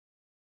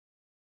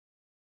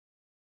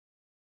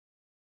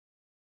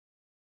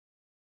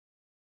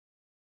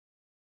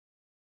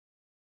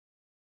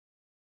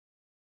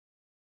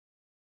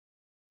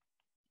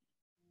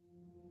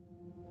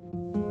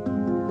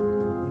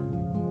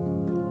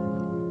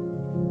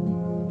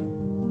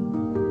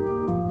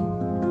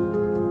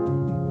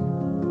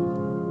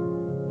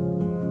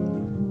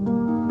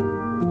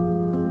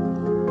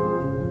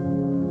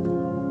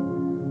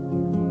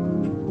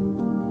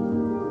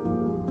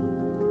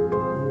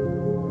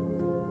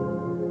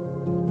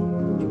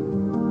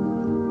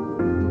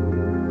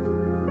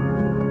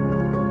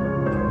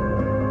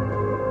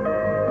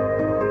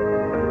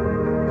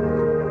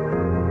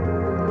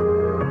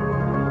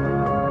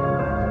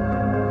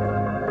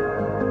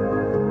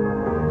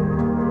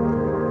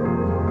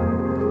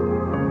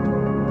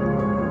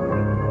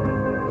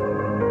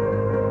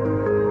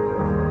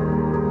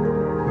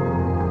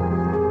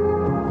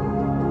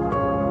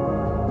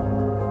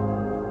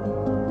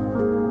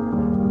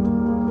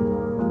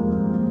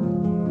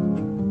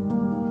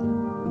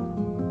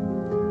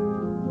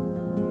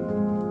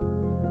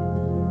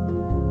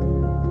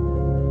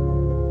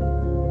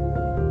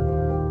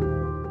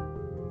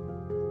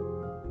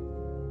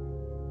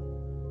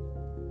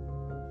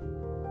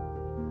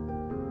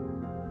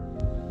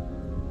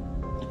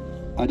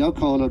I now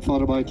call on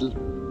Father Michael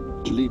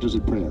to lead us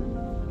in prayer.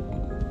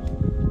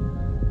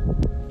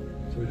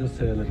 So we just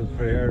say a little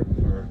prayer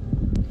for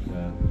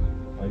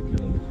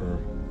Michael and for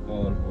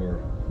all who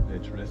are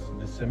laid to rest in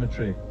this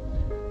cemetery,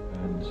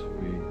 and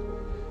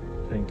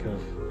we think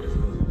of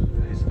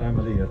his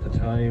family at the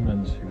time,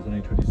 and he was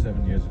only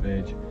 27 years of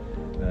age,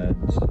 and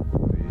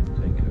we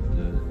think of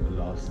the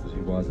loss that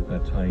he was at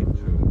that time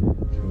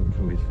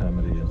to his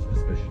family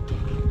especially.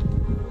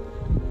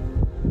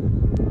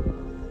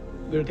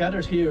 We're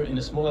gathered here in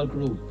a small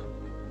group,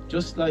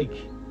 just like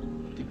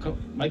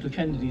Michael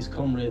Kennedy's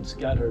comrades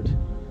gathered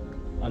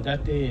on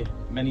that day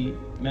many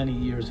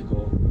years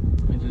ago,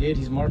 when they laid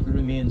his mortal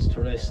remains to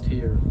rest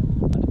here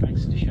on the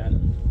banks of the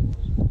Shannon.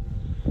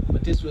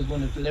 But this was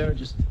one of the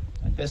largest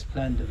and best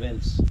planned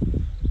events,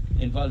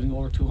 involving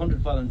over 200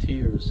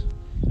 volunteers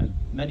and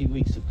many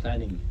weeks of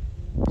planning.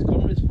 His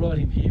comrades brought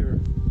him here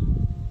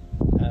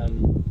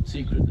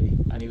secretly,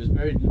 and he was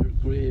buried in the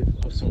grave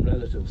of some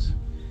relatives,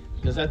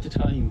 because at the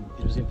time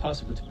it was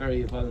impossible to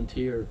bury a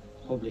volunteer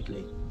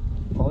publicly.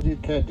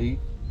 Paddy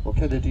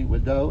Kennedy will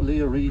now lay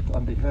a wreath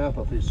on behalf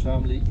of his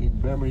family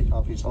in memory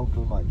of his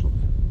uncle Michael.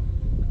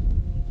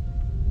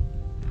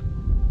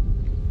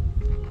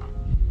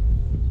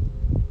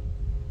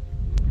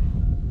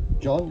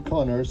 John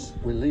Connors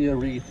will lay a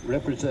wreath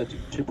representing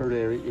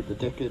Tipperary in the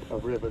Decade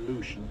of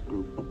Revolution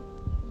group.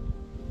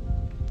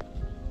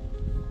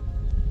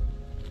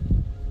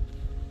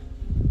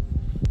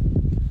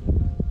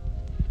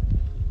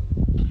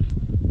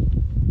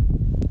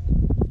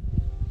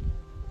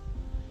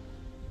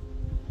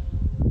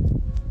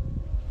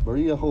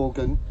 Maria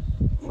Hogan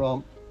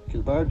from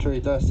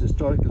Kilbarn-Terryglass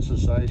Historical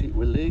Society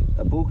will lay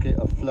a bouquet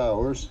of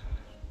flowers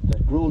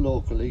that grow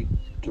locally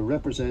to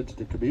represent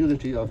the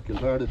community of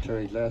Kilbarn and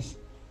Terryglass,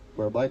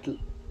 where Michael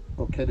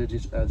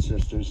O'Kennedy's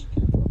ancestors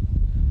came from.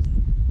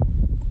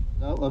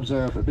 Now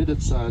observe a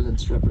minute's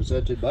silence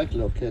representing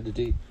Michael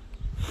O'Kennedy,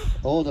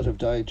 all that have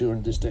died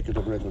during this decade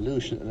of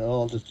revolution, and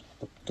all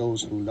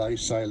those who lie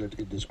silent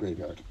in this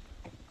graveyard.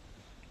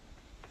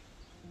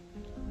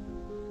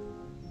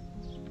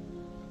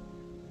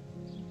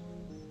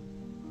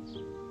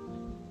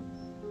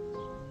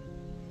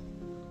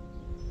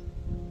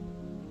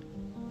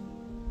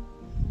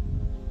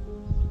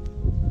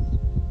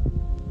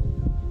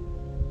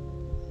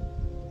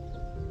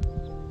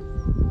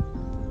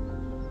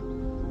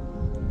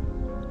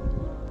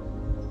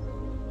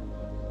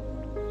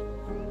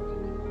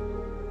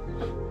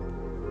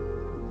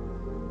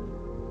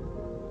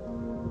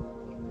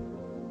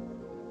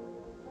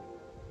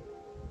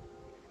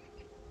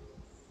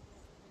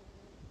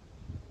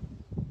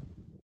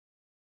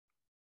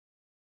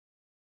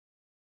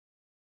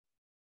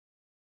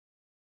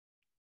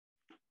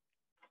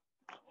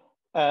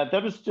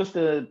 That was just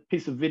a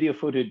piece of video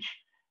footage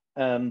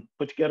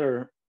put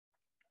together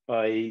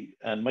by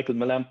Michael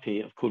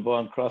Malampy of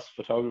Coolbawn Cross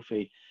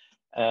Photography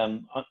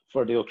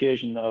for the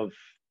occasion of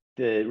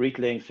the wreath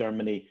laying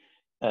ceremony,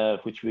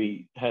 which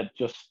we had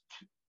just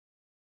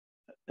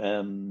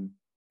a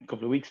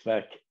couple of weeks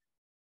back.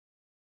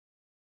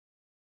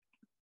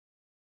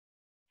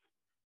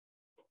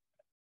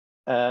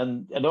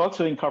 And it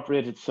also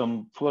incorporated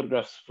some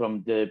photographs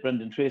from the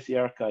Brendan Tracy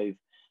archive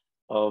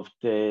of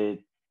the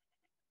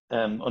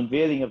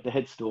unveiling of the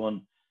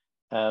headstone,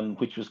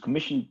 which was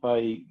commissioned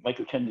by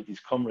Michael Kennedy's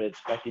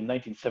comrades back in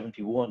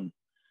 1971,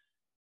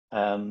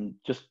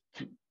 just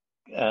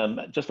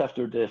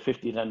after the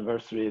 50th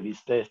anniversary of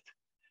his death.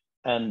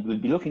 And we'll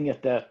be looking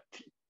at that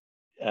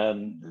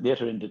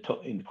later in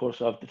the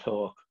course of the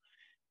talk.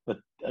 But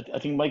I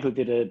think Michael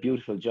did a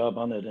beautiful job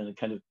on it, and it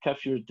kind of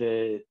captured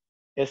the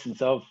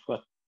essence of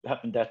what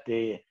happened that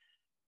day,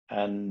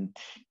 and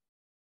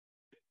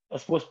I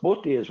suppose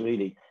both days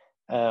really.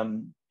 I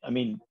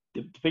mean,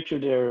 the picture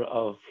there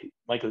of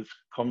Michael's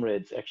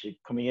comrades actually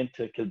coming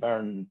into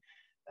Kilbarn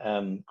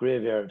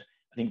graveyard,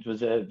 I think it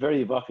was a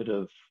very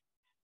evocative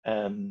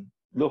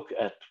look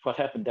at what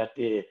happened that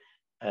day,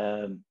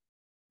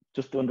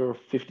 just under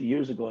 50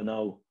 years ago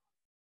now.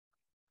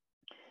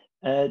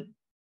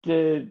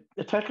 The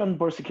attack on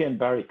Borrisokane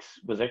Barracks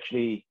was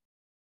actually,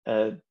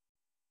 I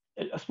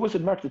suppose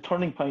it marked a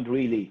turning point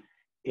really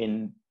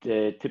in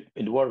the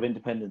War of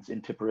Independence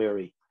in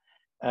Tipperary.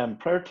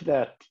 Prior to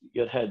that,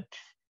 you had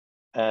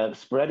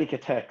sporadic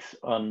attacks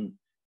on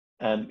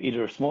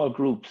either small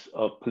groups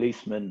of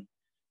policemen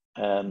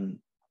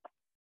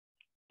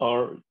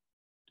or,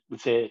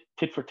 we'd say,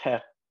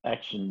 tit-for-tat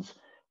actions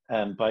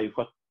by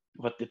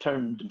what they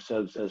termed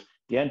themselves as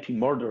the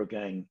anti-murder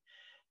gang.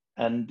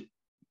 And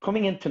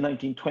coming into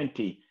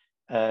 1920,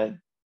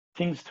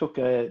 things took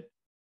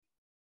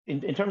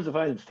in terms of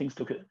violence, things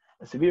took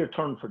a severe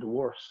turn for the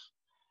worse.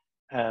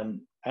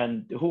 And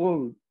the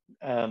whole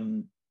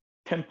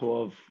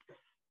tempo of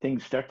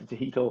things started to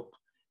heat up.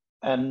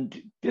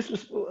 And this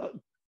was,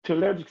 to a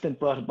large extent,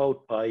 brought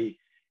about by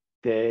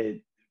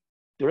the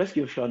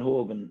rescue of Sean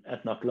Hogan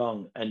at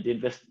Knocklong and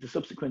the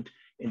subsequent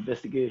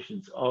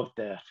investigations of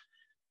that.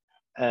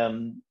 I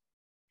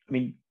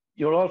mean,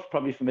 you're all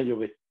probably familiar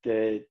with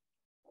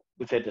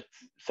we'll say that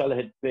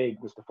Salahead Beg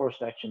was the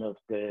first action of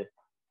the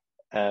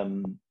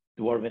the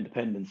War of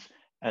Independence.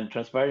 And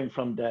transpiring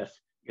from that,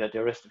 you had the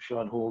arrest of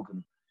Sean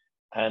Hogan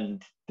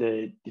and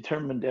the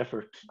determined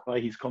effort by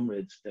his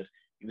comrades that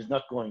he was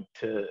not going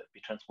to be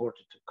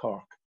transported to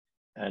Cork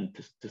and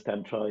to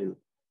stand trial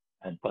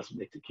and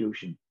possible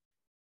execution.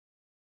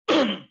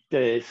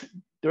 The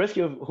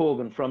rescue of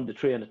Hogan from the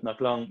train at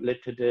Knocklong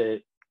led to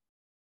the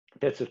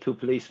deaths of 2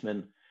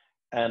 policemen,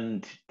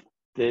 and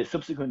the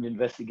subsequent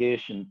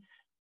investigation,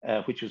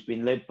 which was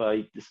being led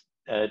by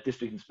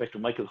District Inspector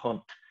Michael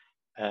Hunt.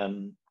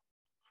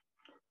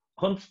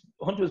 Hunt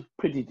was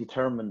pretty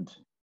determined,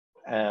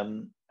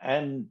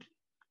 and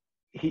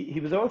he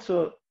was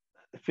also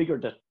a figure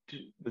that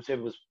we'll say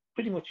was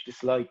pretty much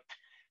disliked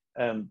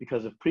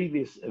because of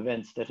previous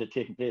events that had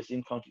taken place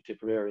in County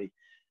Tipperary,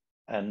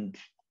 and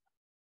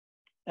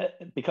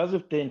because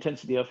of the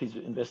intensity of his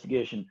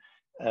investigation,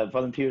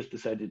 volunteers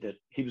decided that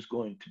he was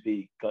going to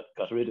be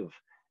got rid of,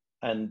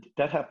 and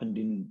that happened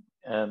in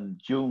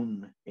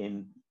June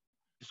in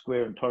the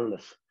square in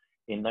Thurles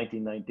in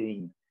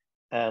 1919.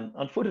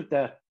 On foot of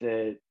that,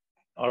 the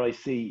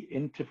RIC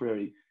in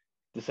Tipperary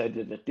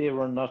decided that they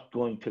were not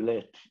going to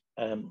let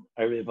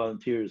IRA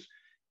volunteers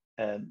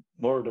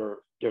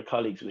murder their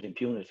colleagues with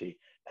impunity,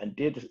 and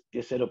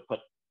they set up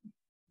what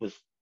was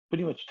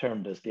pretty much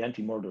termed as the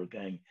anti-murder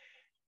gang,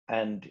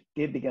 and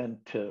they began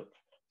to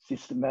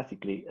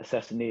systematically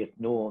assassinate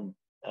known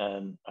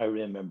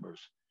IRA members.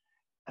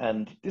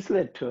 And this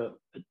led to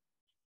a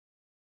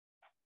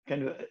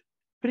kind of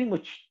pretty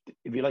much,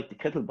 if you like, the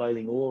kettle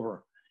boiling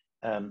over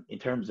in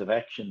terms of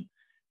action.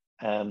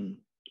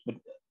 But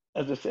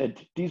as I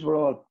said, these were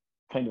all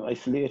kind of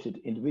isolated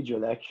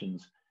individual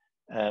actions,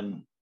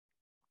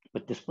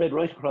 but they spread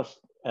right across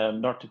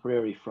North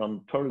Tipperary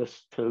from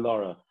Thurles to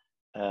Laura.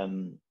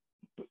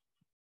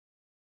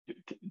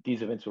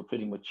 These events were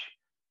pretty much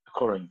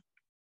occurring.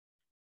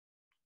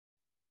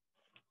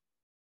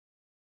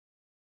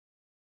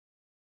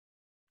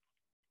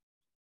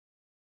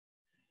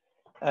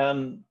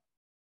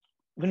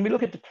 When we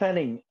look at the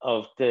planning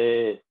of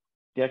the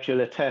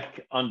actual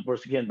attack on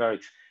Borrisokane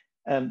Barracks,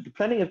 the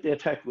planning of the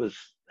attack was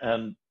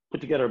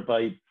put together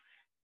by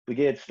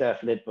brigade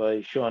staff led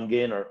by Sean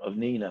Gaynor of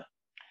Nina.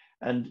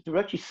 And there were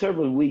actually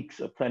several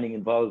weeks of planning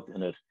involved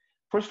in it.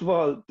 First of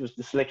all, there was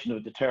the selection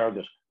of the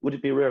target. Would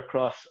it be Rare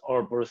Cross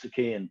or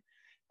Borrisokane?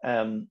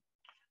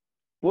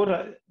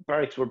 Both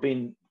barracks were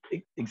being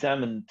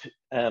examined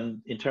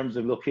in terms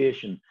of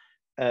location.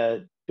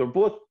 They're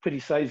both pretty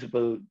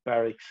sizable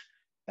barracks.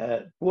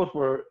 Both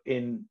were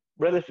in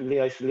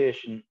relatively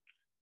isolated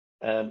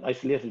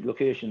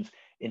locations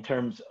in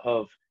terms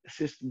of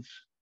assistance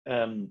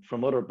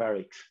from other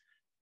barracks.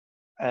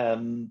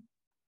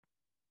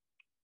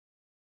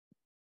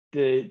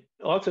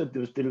 Also,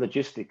 there was the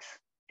logistics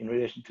in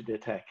relation to the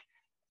attack.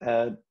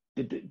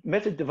 The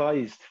method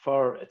devised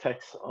for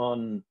attacks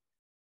on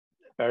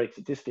barracks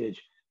at this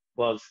stage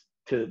was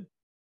to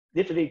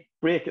literally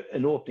break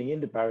an opening in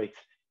the barracks,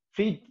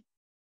 feed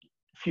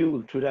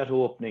fuel through that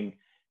opening,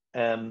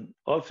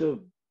 also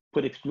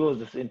put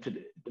explosives into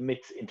the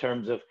mix in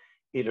terms of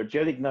either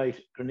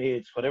gelignite,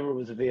 grenades, whatever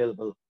was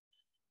available,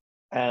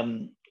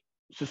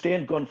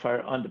 sustained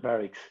gunfire on the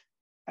barracks,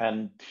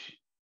 and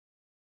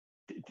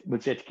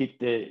we'll say to keep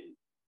the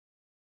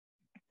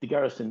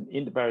garrison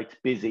in the barracks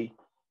busy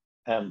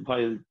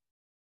while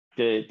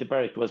the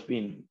barrack was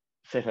being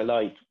set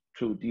alight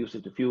through the use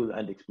of the fuel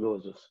and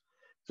explosives.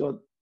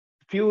 So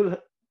fuel,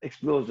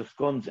 explosives,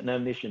 guns and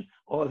ammunition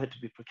all had to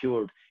be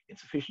procured in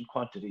sufficient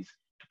quantities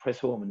to press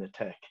home an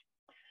attack.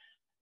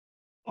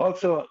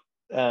 Also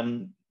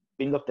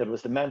being looked at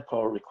was the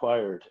manpower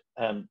required,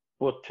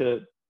 both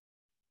to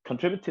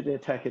contribute to the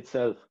attack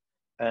itself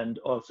and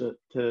also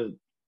to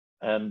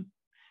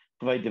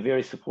provide the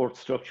various support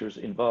structures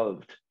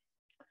involved.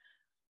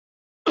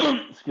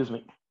 Excuse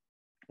me.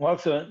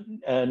 Also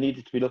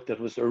needed to be looked at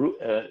was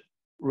a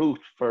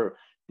route for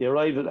the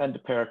arrival and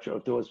departure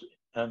of those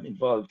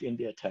involved in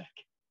the attack.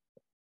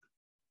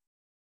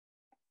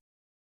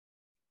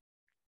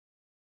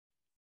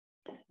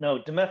 Now,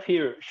 the map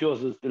here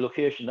shows us the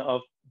location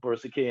of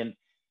Borrisokane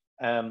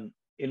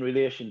in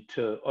relation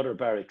to other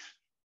barracks.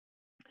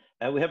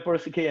 We have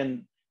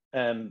Borrisokane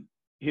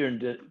here in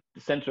the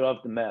center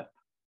of the map,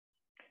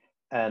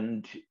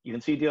 and you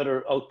can see the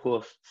other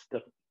outposts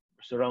that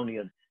are surrounding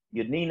it.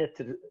 You had Nina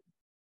to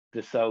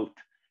the south,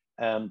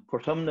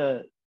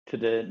 Portumna to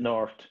the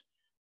north,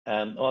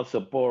 also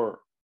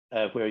Bor,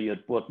 where you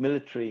had both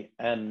military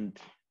and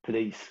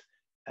police,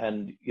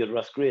 and you had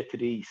Roscrea to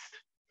the east.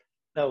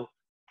 Now,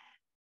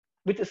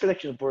 with the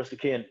selection of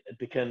Borrisokane, it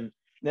became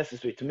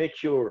necessary to make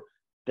sure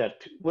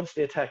that once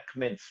the attack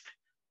commenced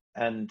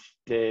and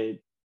the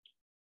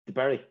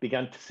barrack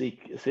began to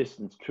seek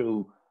assistance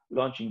through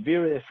launching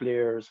V-ray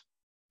flares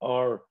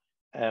or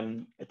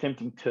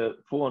attempting to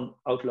phone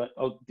out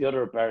the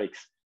other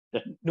barracks,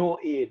 that no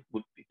aid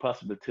would be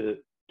possible to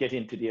get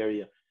into the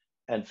area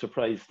and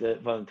surprise the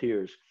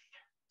volunteers.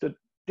 So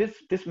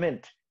this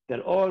meant that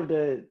all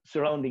the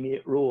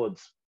surrounding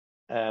roads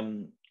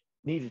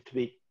needed to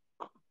be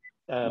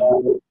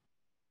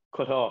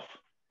cut off.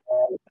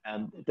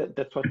 And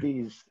that's what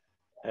these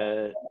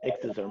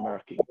X's are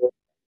marking.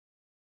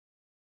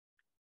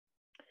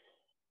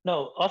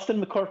 Now,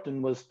 Austin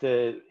McCurtain was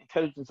the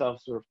intelligence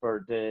officer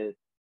for the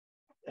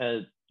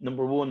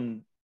number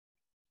 1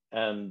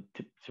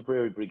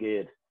 Tipperary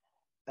Brigade.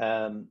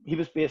 He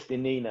was based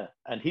in Neenah,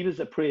 and he was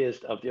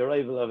appraised of the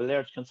arrival of a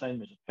large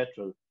consignment of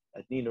petrol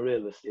at Neenah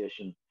railway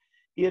station.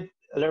 He had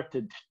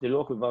alerted the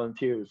local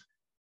volunteers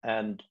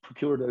and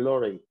procured a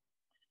lorry.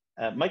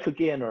 Michael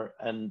Gaynor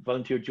and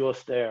volunteer Joe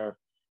Starr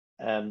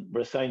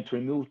were assigned to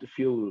remove the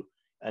fuel,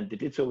 and they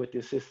did so with the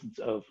assistance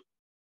of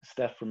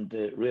staff from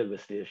the railway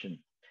station.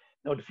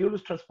 Now, the fuel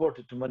was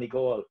transported to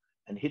Moneygall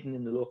and hidden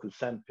in the local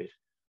sandpit.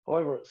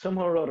 However,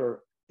 somehow or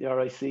other, the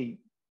RIC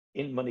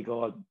in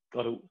Moneygall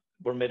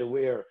were made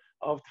aware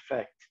of the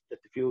fact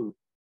that the fuel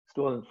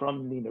stolen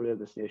from Neenah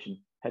railway station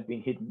had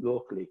been hidden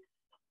locally.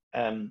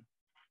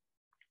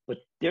 But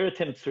their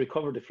attempts to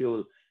recover the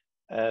fuel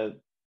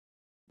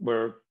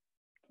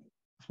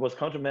was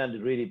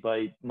countermanded really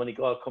by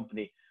Moneygall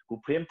Company,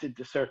 who preempted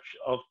the search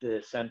of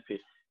the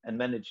sandpit and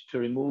managed to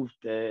remove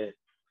the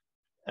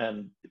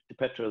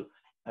petrol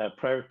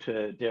prior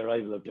to the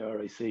arrival of the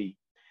RIC.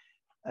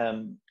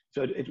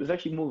 So it was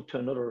actually moved to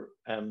another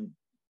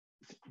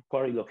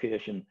quarry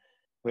location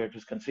where it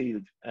was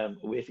concealed,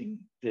 awaiting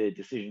the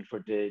decision for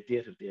the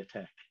date of the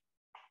attack.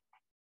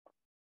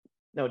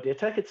 Now, the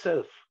attack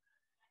itself,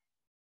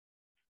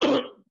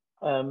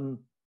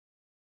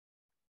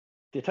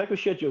 the attack was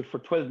scheduled for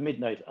 12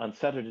 midnight on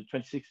Saturday,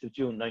 26th of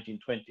June,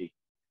 1920.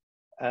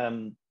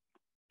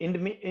 In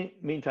the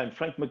meantime,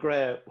 Frank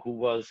McGrath, who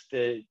was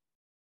the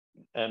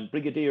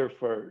brigadier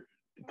the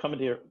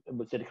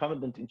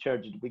commandant in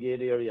charge of the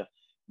brigade area,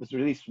 was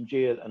released from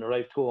jail and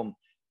arrived home,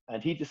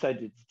 and he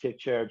decided to take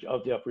charge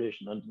of the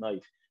operation on the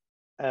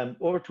night.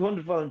 Over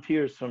 200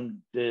 volunteers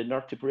from the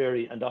North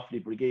Tipperary and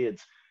Offaly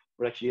brigades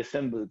were actually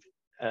assembled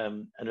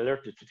and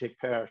alerted to take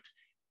part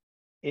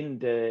in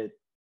the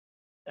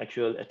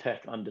actual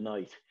attack on the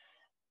night.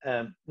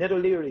 Ned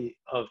O'Leary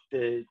of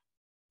the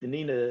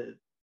Neenah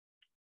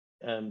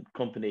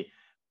company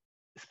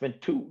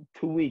spent two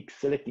weeks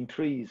selecting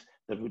trees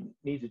that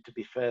needed to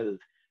be felled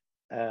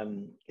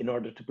in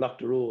order to block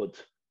the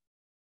roads.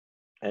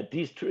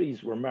 These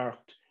trees were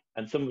marked,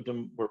 and some of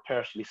them were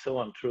partially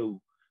sawn through.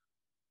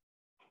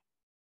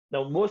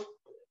 Now, most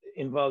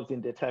involved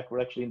in the attack were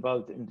actually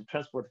involved in the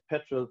transport of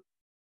petrol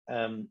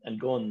and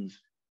guns,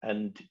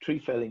 and tree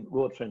felling,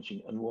 road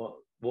trenching, and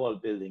wall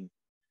building.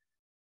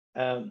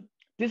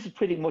 This is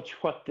pretty much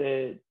what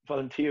the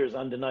volunteers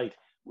on the night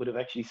would have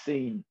actually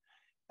seen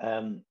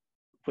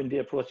when they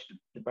approached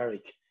the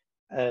barrack.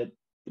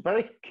 The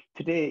barrack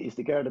today is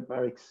the Garda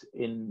Barracks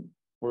in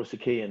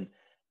Borrisokane.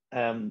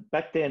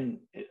 Back then,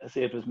 I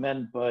say it was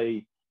manned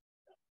by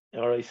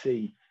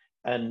RIC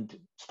and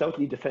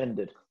stoutly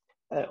defended.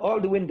 All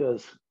the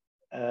windows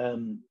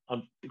on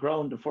the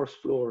ground and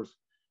first floors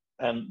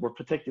were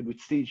protected with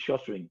steel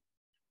shuttering.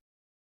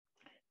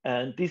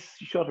 And these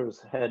shutters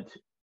had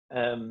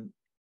gun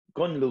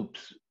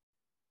loops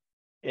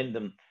in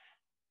them.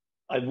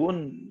 I've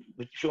one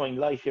with showing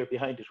light here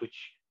behind it,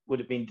 which would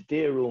have been the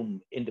day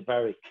room in the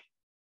barrack,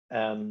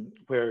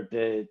 where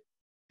the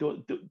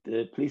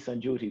police on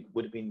duty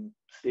would have been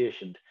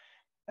stationed.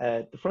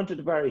 The front of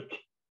the barrack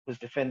was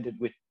defended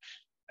with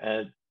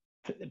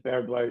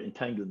barbed wire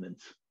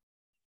entanglements.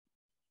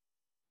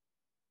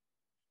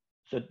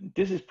 So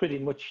this is pretty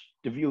much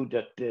the view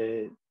that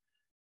the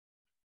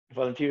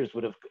volunteers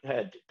would have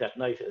had that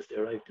night as they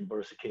arrived in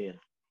Borrisokane.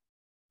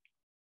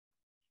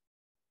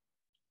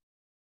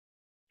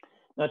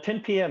 Now,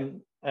 10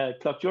 p.m.,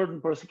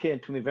 Clough-Jordan,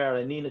 Borrisokane,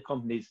 Tumivara, and Neenah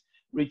companies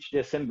reached the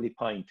assembly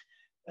point,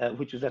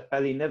 which was at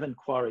Ballyneven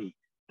Quarry.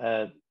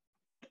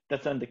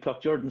 That's on the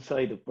Clough-Jordan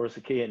side of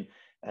Borrisokane,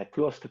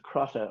 close to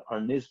Crotta or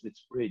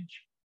Nisbet's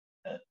Bridge,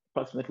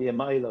 approximately a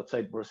mile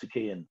outside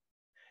Borrisokane.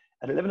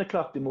 At 11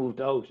 o'clock, they moved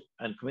out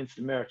and commenced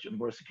the march on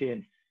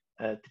Borrisokane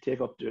to take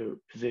up their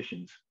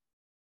positions.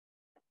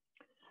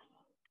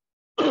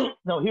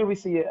 Now, here we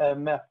see a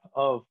map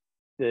of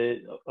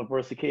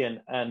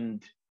Borrisokane,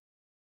 and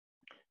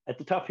at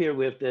the top here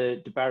we have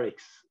the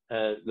barracks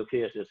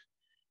located.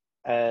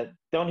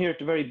 Down here at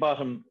the very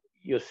bottom,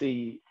 you'll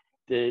see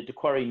the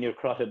quarry near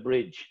Crotta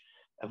Bridge,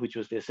 which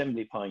was the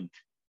assembly point.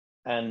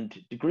 And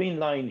the green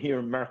line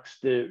here marks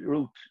the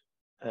route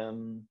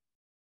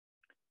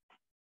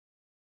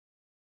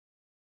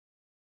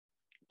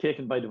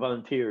taken by the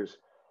volunteers.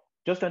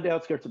 Just on the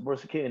outskirts of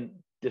Borrisokane,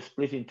 they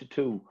split into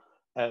two.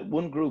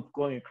 One group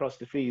going across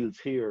the fields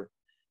here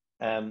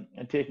and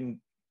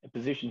taking a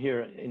position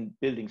here in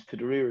buildings to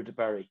the rear of the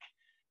barrack.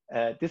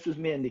 This was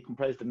mainly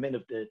comprised of men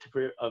of the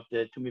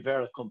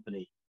Tumivara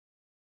company.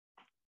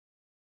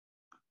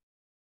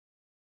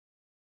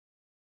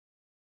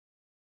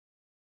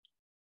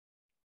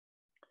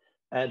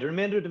 The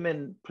remainder of the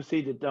men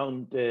proceeded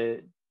down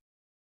the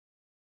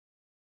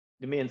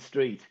main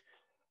street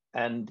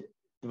and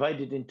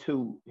divided in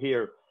two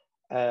here.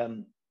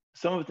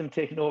 Some of them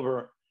taking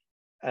over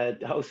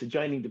the house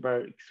adjoining the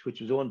barracks, which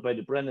was owned by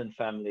the Brennan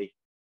family.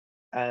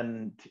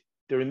 And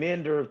the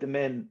remainder of the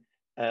men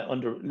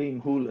under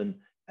Liam Hoolan,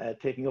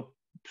 taking up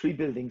 3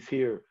 buildings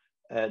here,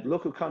 the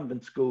local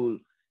convent school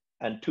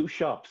and 2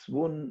 shops.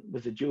 One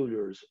was a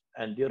jeweller's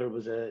and the other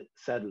was a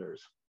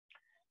saddler's.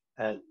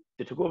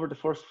 They took over the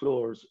first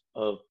floors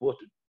of both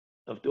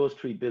of those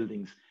 3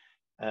 buildings,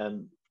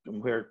 from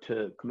where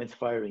to commence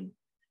firing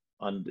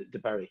on the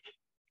barrack.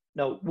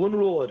 Now, one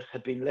road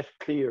had been left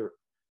clear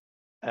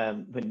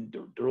when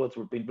the roads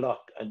were being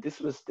blocked, and this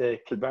was the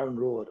Kilbarron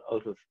Road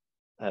out of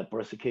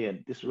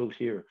Borrisokane, this route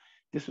here.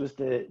 This was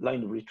the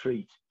line of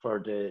retreat for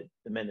the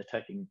men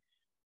attacking.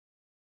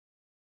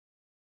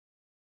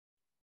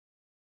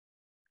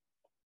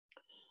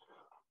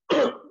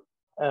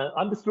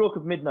 On the stroke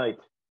of midnight,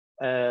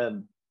 a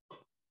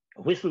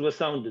whistle was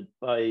sounded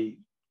by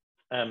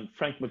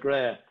Frank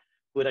McGrath,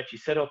 who had actually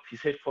set up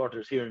his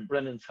headquarters here in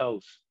Brennan's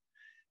house.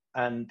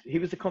 And he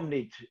was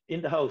accompanied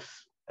in the house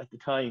at the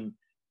time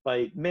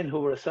by men who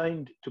were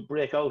assigned to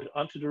break out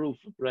onto the roof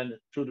of Brennan,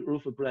 through the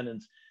roof of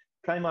Brennan's,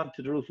 climb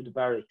onto the roof of the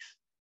barracks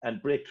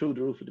and break through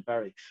the roof of the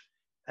barracks.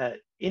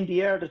 In the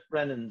yard at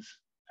Brennan's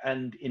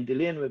and in the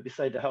laneway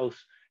beside the house,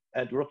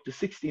 there were up to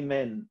 60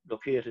 men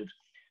located,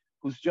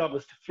 whose job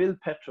was to fill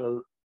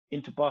petrol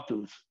into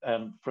bottles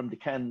from the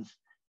cans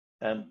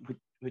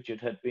which it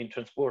had been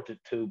transported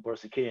to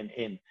Borrisokane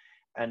in,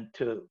 and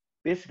to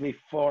basically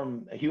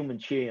form a human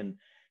chain,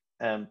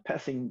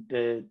 passing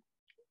the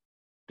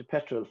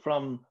petrol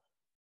from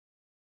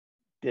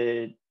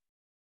the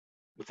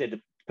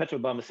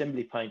petrol bomb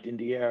assembly point in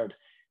the yard,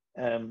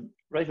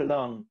 right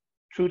along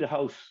through the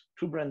house,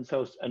 through Brennan's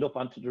house, and up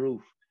onto the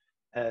roof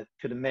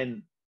to the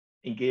men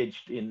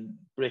engaged in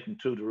breaking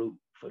through the roof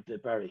of the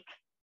barrack.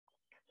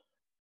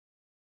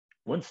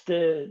 Once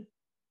the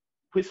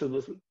whistle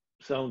was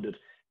sounded,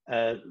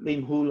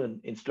 Liam Hoolan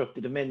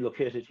instructed the men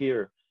located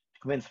here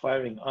to commence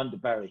firing on the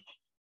barrack,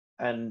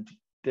 and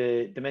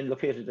the men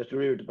located at the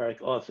rear of the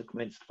barrack also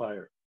commenced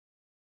fire.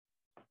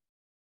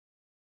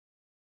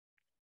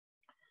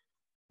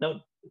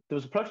 Now, there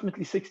was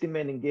approximately 60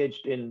 men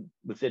engaged in,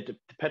 we'll say, the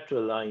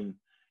petrol line,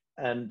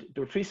 and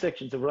there were 3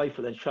 sections of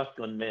rifle and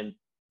shotgun men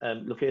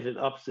located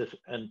opposite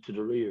and to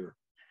the rear.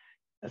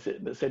 As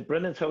I said,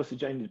 Brennan's house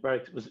adjoining the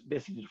barracks was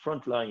basically the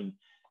front line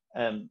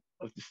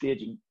of the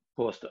staging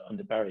post on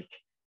the barrack,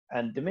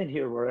 and the men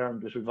here were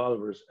armed with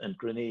revolvers and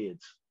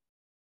grenades.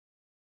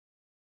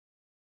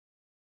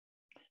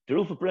 The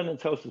roof of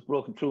Brennan's house was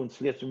broken through and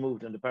slates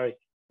removed on the barrack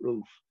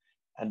roof,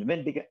 and the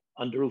men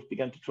on the roof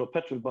began to throw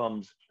petrol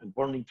bombs and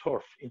burning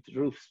turf into the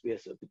roof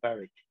space of the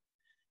barrack.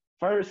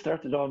 Fire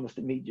started almost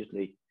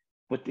immediately,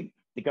 but the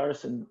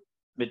garrison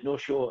made no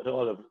show at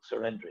all of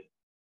surrendering.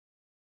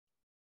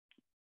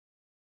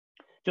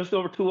 Just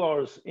over 2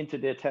 hours into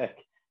the attack,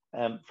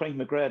 Frank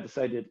McGrath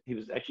decided he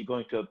was actually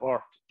going to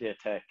abort the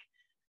attack.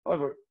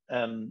 However,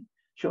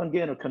 Sean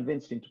Gaynor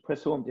convinced him to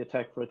press home the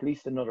attack for at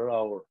least another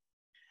hour.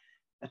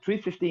 At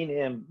 3:15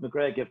 a.m.,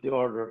 McGrath gave the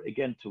order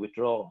again to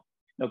withdraw.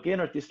 Now,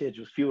 Gaynor at this stage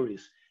was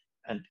furious,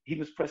 and he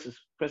was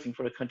pressing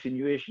for a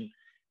continuation,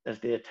 as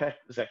the attack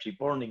was actually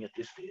burning at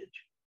this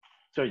stage.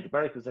 Sorry, the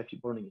barrack was actually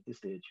burning at this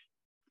stage.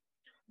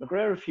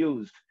 McGrath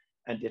refused,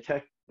 and the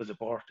attack was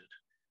aborted.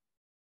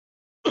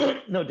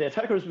 Now, the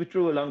attackers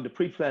withdrew along the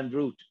pre-planned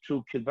route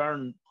through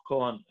Kilbarron,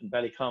 Coan, and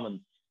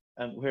Ballycommon,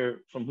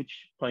 from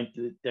which point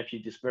they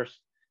actually dispersed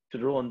to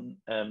their own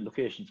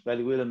locations: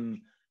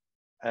 Ballywillim,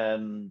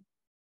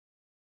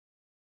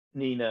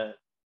 Nina,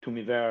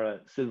 Tumivara,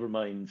 Silver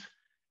Mines,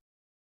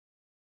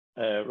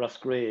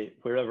 Roscrea,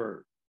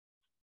 wherever.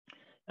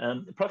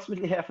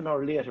 Approximately half an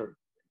hour later,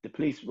 the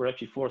police were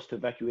actually forced to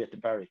evacuate the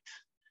barracks.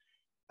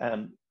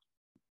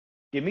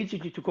 They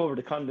immediately took over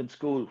the convent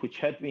school, which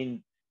had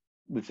been,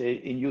 we'll say,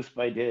 in use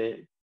by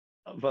the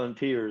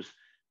volunteers.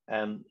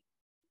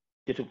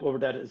 They took over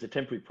that as a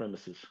temporary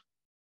premises.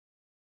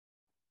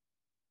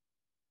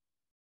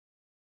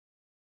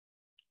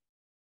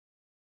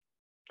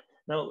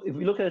 Now, if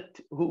we look at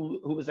who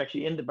was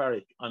actually in the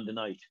barrack on the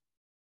night,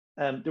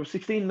 there were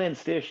 16 men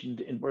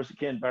stationed in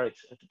Borrisokane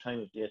Barracks at the time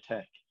of the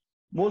attack.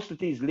 Most of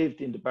these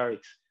lived in the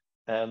barracks,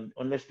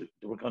 unless they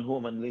were gone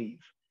home on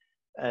leave.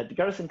 The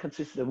garrison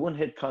consisted of 1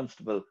 head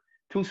constable,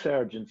 2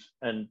 sergeants,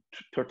 and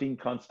 13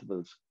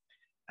 constables.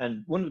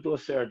 And one of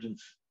those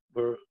sergeants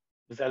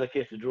was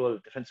allocated the role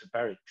of defensive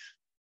barracks.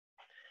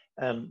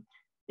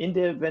 In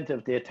the event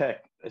of the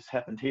attack, as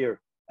happened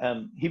here,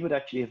 he would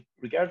actually have,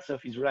 regardless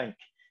of his rank,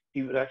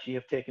 he would actually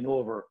have taken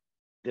over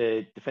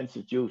the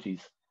defensive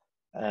duties.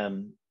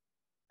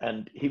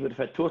 And he would have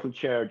had total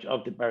charge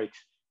of the barracks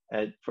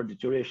for the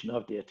duration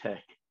of the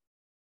attack.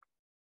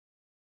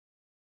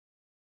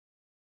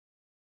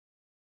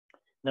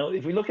 Now,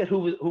 if we look at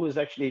who was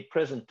actually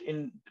present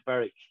in the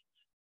barrack,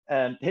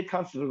 head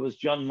constable was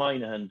John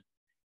Moynihan.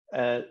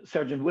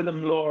 Sergeant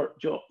William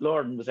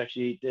Lorden was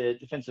actually the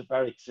defensive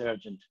barracks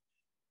sergeant,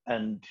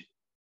 and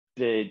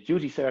the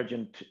duty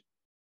sergeant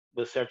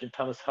was Sergeant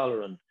Thomas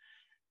Halloran.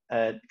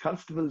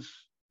 Constables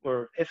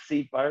were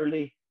F.C.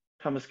 Byerly,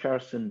 Thomas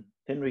Carson,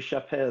 Henry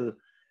Chappell,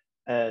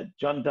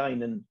 John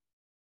Dinan,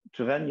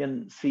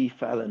 Trevannion C.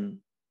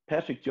 Fallon,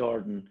 Patrick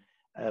Jordan,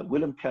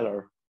 William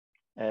Keller,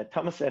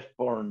 Thomas F.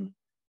 Byrne,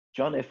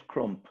 John F.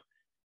 Crump,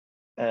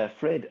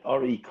 Fred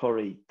R.E.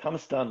 Curry,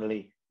 Thomas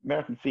Donnelly,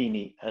 Martin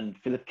Feeney, and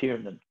Philip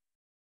Kiernan.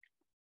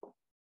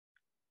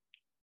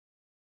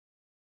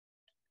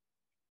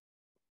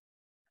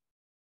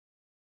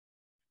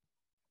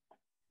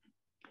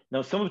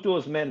 Now, some of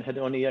those men had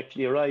only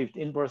actually arrived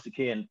in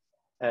Borrisokane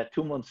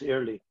 2 months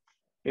earlier,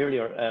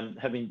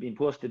 having been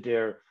posted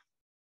there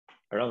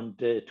around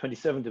the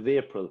 27th of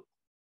April.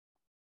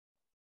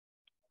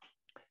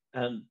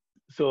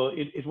 So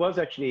it was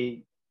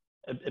actually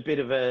a bit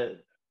of a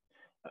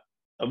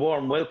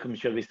warm welcome,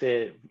 shall we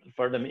say,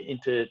 for them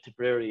into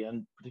Tipperary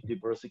and particularly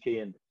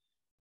Borrisokane.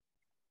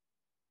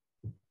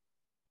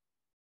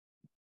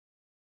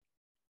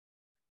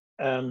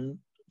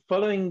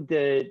 Following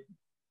the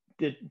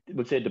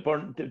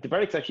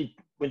barracks actually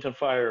went on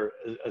fire,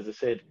 as I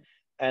said,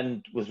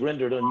 and was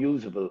rendered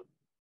unusable.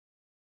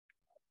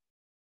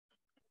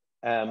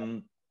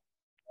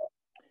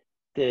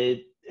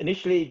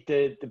 Initially,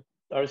 the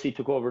RSC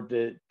took over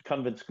the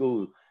convent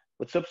school,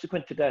 but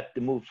subsequent to that,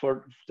 they moved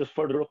just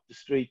further up the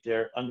street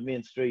there, on the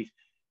main street,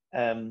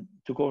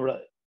 took over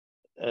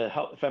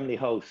a family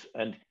house.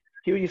 And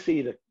here you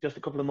see that just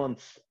a couple of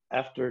months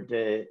after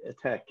the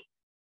attack,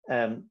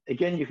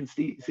 again, you can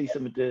see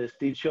some of the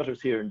steel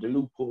shutters here and the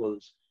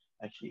loopholes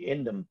actually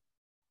in them.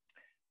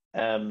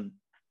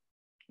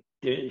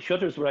 The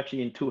shutters were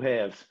actually in two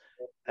halves.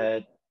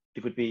 They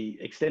could be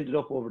extended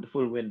up over the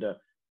full window,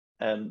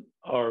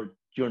 or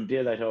during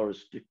daylight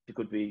hours, they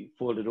could be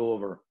folded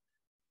over,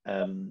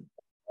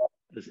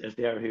 as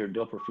they are here in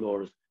the upper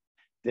floors.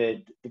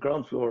 The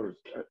ground floors,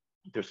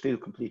 they're still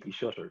completely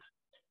shuttered.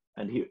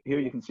 And here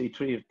you can see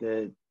three of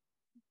the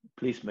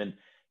policemen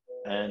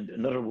and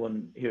another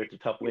one here at the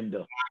top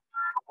window.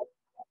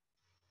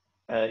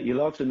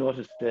 You'll also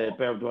notice the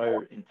barbed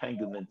wire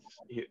entanglements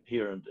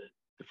here on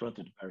the front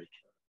of the barrack.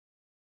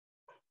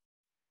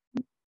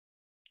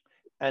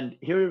 And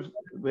here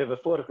we have a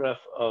photograph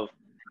of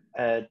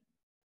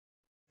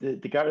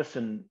the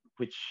garrison,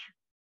 which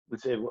we'll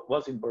say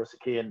was in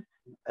Borrisokane.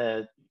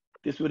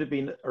 This would have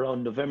been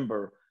around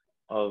November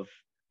of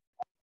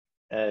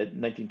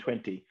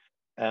 1920,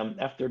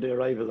 after the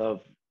arrival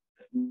of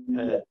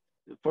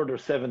further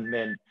 7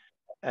 men,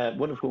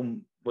 one of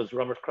whom was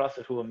Robert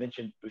Crossett, who I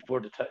mentioned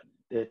before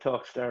the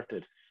talk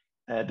started.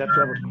 That's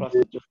Robert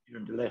Crossett just here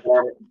on the left.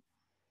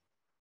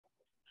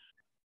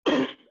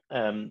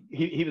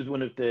 He was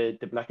one of the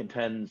black and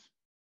tans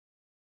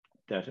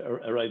that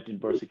arrived in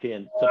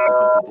Borrisokane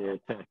subsequent to the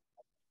attack.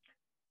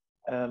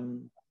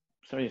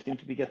 Sorry, I seem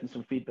to be getting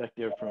some feedback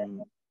there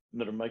from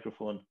another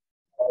microphone.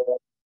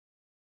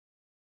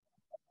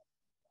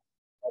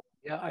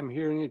 Yeah, I'm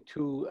hearing it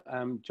too,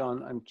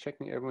 John. I'm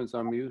checking everyone's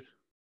on mute.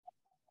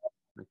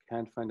 I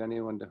can't find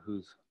anyone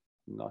who's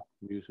not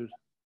muted.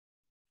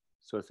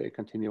 So if they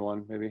continue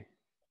on, maybe,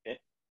 okay.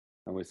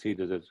 And we'll see,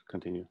 does it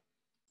continue?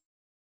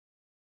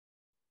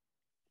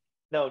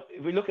 Now,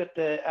 if we look at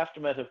the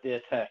aftermath of the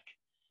attack,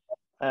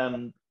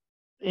 in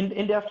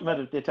the aftermath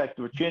of the attack,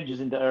 there were changes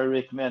in the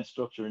IRA command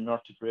structure in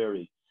North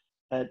Tipperary.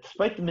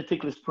 Despite the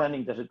meticulous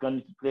planning that had gone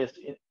into place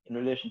in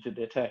relation to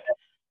the attack,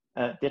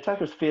 the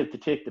attackers failed to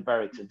take the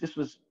barracks, and this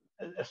was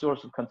a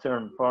source of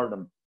concern for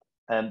them.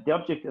 The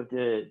object of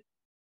the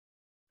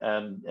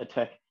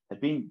attack had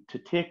been to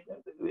take,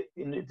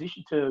 in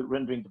addition to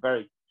rendering the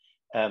barrack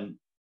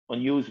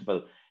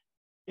unusable,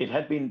 it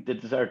had been the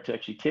desire to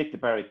actually take the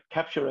barrack,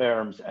 capture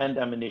arms and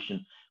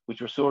ammunition,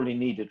 which were sorely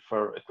needed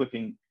for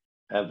equipping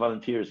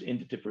volunteers in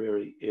the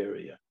Tipperary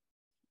area.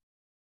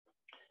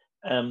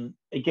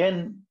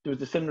 Again, there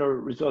was a similar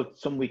result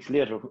some weeks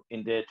later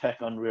in the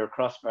attack on Rear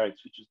Cross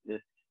Barracks, which was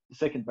the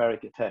second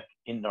barrack attack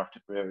in North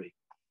Tipperary.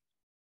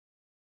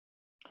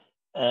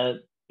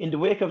 In the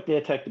wake of the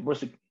attack, the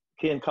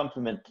Borrisokane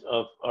complement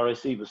of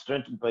RIC was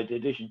strengthened by the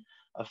addition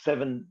of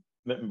 7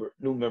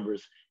 new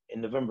members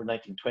in November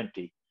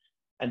 1920.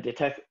 And the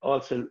attack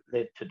also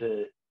led to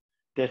the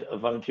death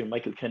of volunteer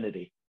Michael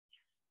Kennedy,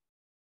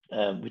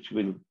 which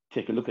we'll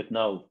take a look at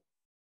now.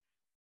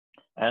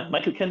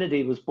 Michael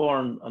Kennedy was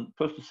born on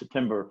 12th of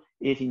September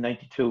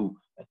 1892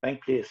 at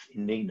Bank Place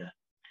in Nenagh.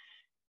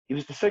 He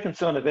was the second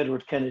son of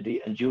Edward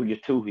Kennedy and Julia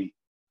Toohey.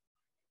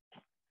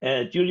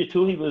 Julia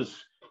Toohey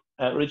was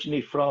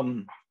originally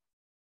from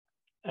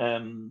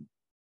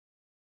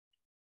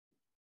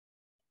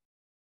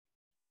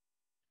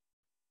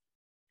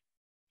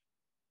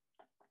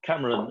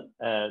Cameron,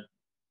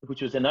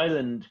 which was an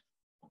island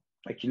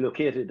actually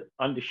located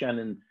on the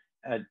Shannon,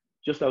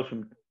 just out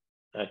from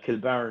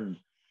Kilbarn.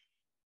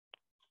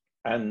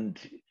 And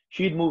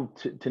she had moved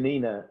to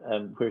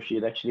Nenagh, where she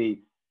had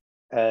actually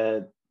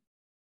had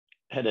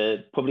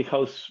a public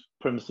house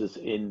premises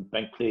in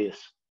Bank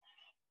Place.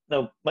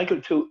 Now,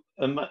 Michael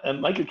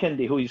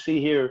Kennedy, who you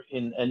see here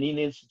in a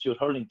Nenagh Institute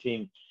hurling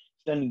team,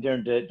 standing there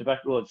in the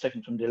back row,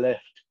 second from the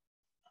left.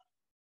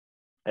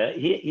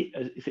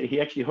 He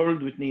actually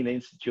hurled with Nenagh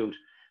Institute,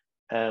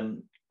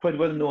 quite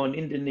well known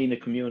in the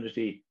Nenagh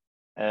community,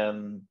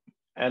 and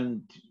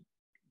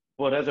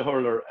both as a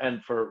hurler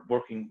and for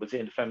working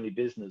within the family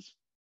business.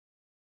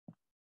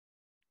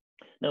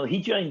 Now, he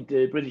joined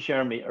the British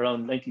Army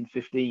around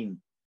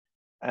 1915,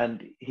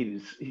 and he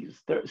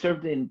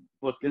served in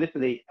both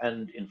Gallipoli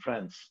and in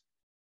France.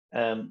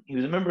 He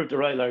was a member of the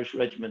Royal Irish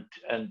Regiment,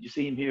 and you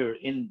see him here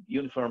in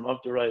uniform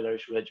of the Royal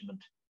Irish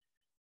Regiment.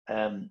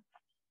 And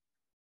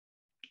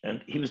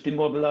he was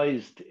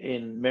demobilised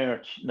in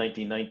March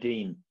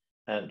 1919,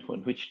 and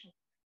at which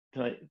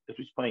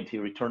point he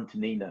returned to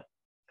Nina.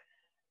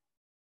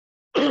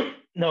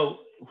 Now,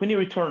 when he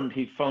returned,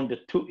 he found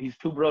that his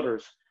two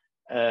brothers,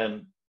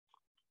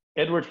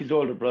 Edward, his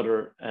older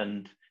brother,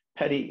 and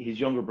Paddy, his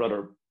younger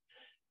brother,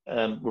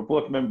 were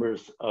both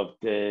members of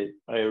the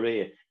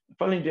IRA.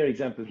 Following their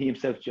example, he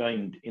himself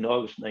joined in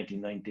August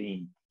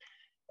 1919.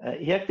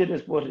 He acted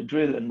as both a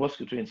drill and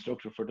musketry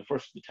instructor for the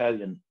 1st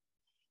Battalion.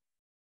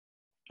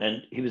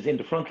 And he was in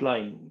the front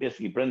line,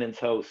 basically Brennan's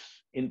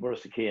house in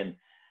Borrisokane.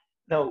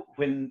 Now,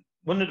 when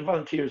one of the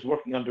volunteers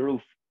working on the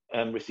roof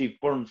received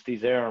burns to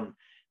his arm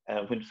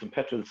when some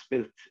petrol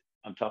spilt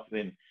on top of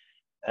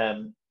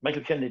him,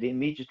 Michael Kennedy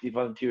immediately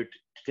volunteered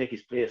to take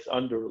his place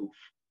on the roof.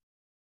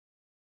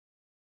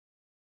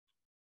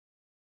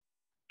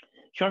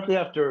 Shortly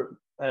after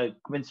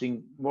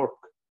commencing work,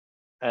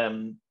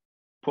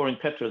 pouring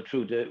petrol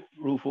through the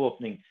roof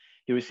opening,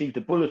 he received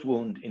a bullet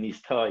wound in his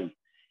thigh.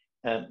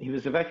 He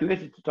was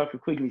evacuated to Dr.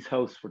 Quigley's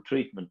house for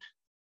treatment.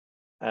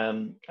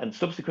 And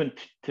subsequent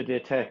to the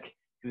attack,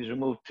 he was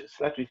removed to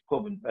Slattery's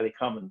pub in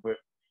Ballycommon, where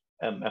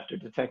after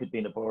the attack had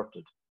been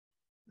aborted.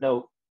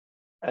 Now,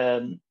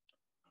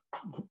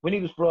 when he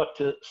was brought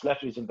to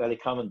Slattery's in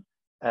Ballycommon,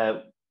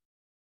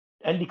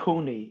 Andy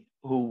Cooney,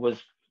 who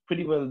was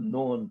pretty well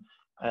known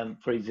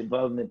for his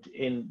involvement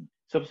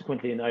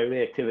subsequently in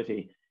IRA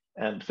activity,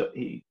 so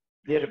he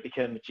later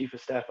became the chief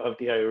of staff of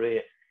the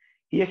IRA.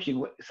 He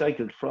actually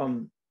cycled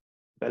from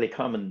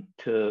Ballycommon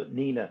to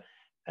Nina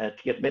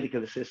to get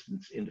medical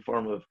assistance in the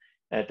form of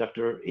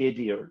Dr.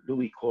 A.D. or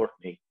Louis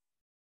Courtney.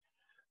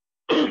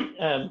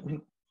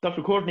 When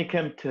Dr. Courtney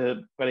came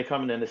to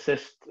Ballycommon and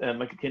assessed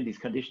Michael Kennedy's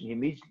condition, he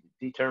immediately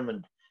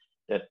determined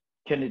that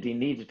Kennedy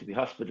needed to be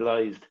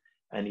hospitalised,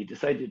 and he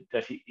decided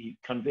that he'd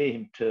convey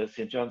him to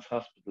St. John's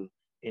Hospital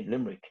in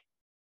Limerick.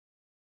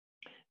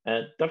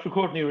 Dr.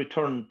 Courtney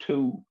returned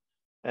to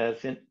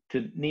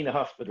Nina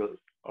Hospital,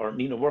 or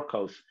Nina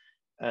Workhouse,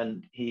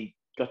 and he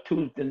got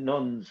two of the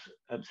nuns,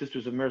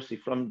 Sisters of Mercy,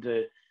 from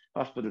the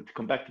hospital to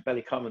come back to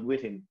Ballycommon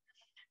with him.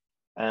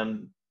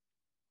 And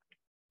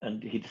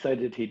he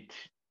decided he'd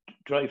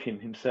drive him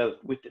himself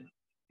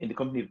in the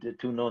company of the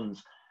two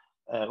nuns,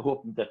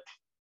 hoping that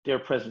their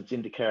presence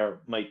in the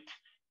car might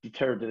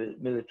deter the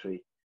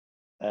military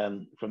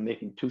from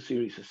making too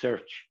serious a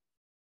search,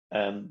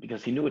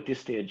 because he knew at this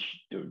stage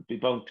there would be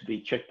bound to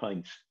be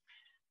checkpoints.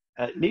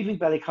 Leaving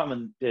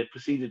Ballycommon, they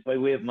proceeded by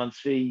way of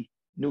Muncie,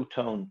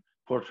 Newtown,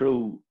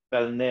 Portrue,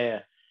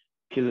 Ballina,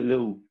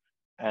 Killaloe,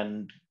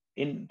 and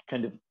in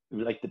kind of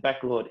like the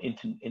back road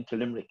into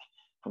Limerick,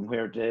 from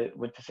where they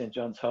went to St.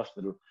 John's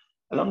Hospital.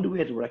 Along the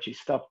way, they were actually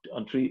stopped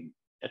at three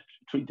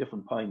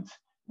different points.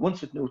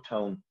 Once at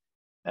Newtown,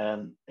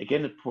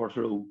 again at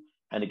Portrue,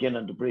 and again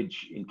on the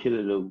bridge in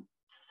Killaloe.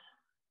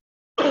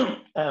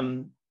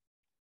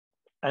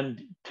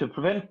 And to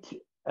prevent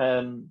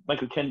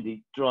Michael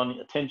Kennedy drawing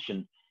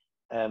attention,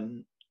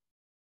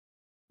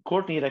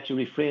 Courtney had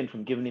actually refrained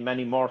from giving him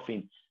any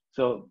morphine.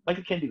 So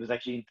Michael Kennedy was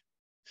actually in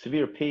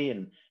severe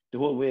pain the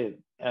whole way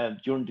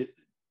during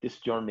this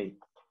journey,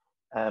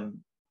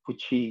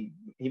 which he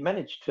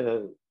managed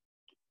to,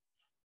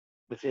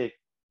 let's say,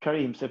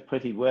 carry himself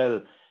pretty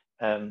well,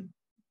 and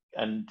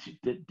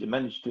they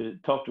managed to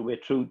talk their way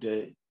through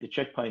the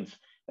checkpoints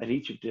at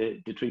each of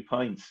the 3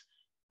 points.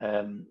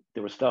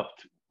 They were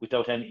stopped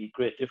without any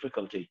great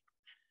difficulty.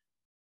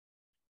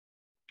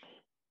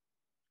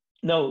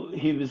 Now,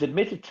 he was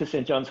admitted to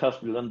St. John's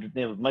Hospital under the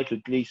name of Michael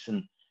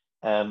Gleeson,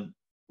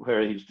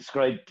 where he was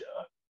described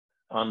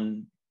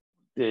on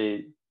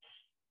the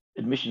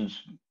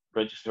admissions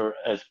register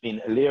as being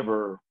a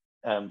labourer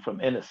from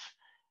Ennis.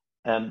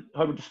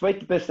 However, despite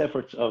the best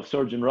efforts of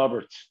Surgeon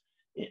Roberts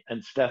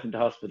and staff in the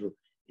hospital,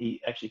 he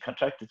actually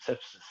contracted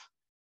sepsis,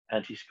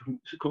 and he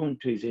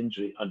succumbed to his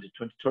injury on the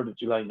 23rd of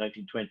July,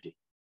 1920.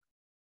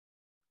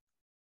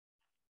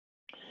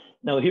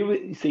 Now, here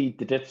we see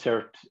the death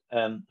cert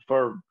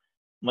for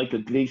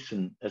Michael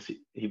Gleeson, as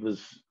he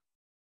was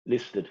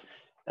listed.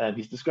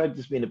 He's described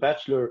as being a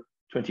bachelor,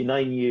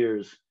 29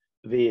 years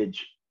of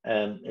age,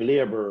 a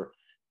labourer.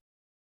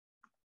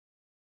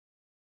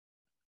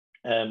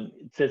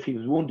 It says he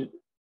was wounded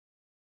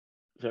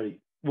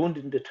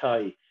in the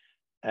thigh,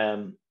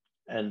 and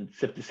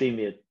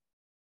septicemia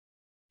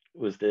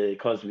was the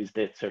cause of his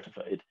death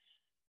certified.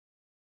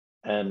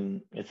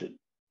 It's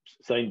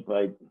signed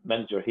by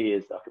Manager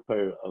Hayes, the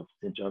occupier of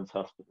St. John's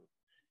Hospital,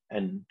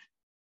 and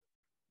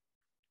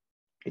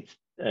it's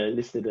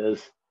listed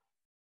as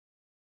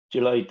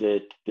July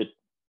the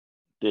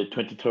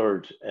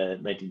 23rd,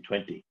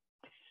 1920.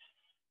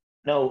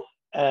 Now,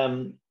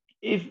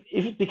 if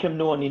it became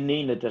known in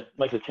Nina that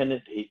Michael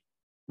Kennedy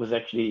was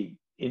actually,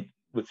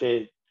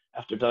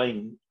 after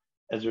dying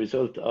as a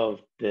result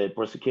of the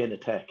Borrisokane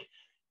attack,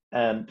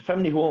 The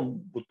family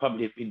home would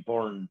probably have been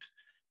burned,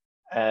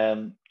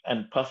 and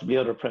possibly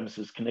other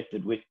premises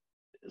connected with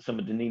some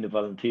of the Nina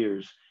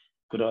volunteers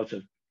could also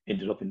have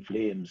ended up in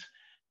flames.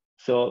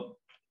 So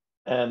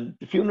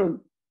the funeral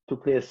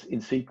took place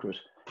in secret,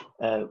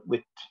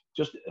 with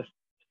just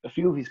a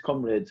few of his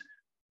comrades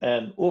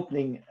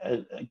opening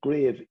a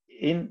grave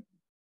in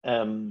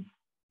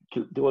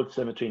the old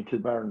cemetery in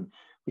Kilbarn,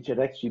 which had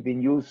actually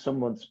been used some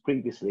months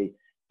previously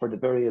for the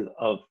burial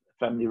of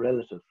a family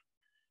relative.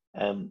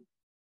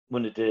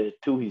 One of the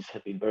Tuohys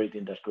had been buried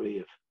in that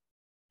grave.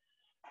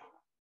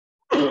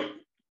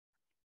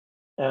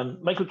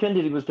 Michael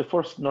Kennedy was the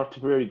first North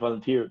Tipperary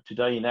volunteer to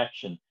die in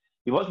action.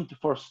 He wasn't the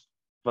first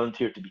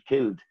volunteer to be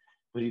killed,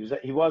 but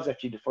he was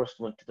actually the first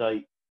one to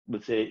die,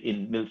 we'll say,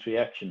 in military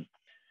action.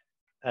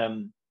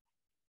 And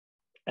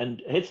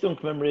a headstone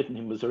commemorating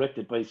him was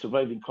erected by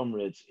surviving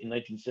comrades in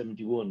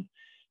 1971.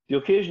 The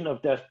occasion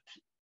of that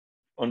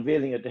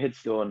unveiling at the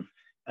headstone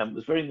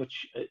was very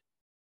much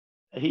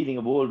a healing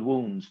of old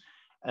wounds,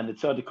 and it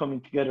saw the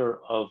coming together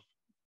of,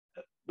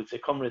 we'll say,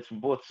 comrades from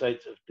both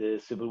sides of the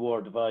Civil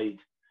War divide.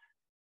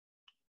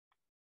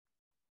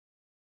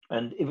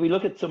 And if we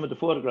look at some of the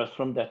photographs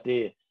from that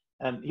day,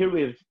 here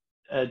we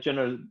have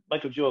General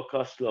Michael Joe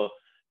Costello,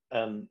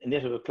 a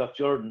native of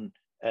Cloughjordan,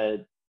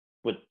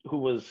 who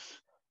was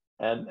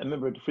a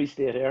member of the Free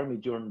State Army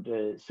during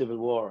the Civil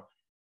War.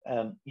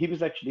 He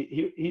was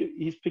actually,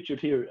 he's pictured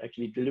here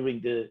actually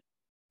delivering the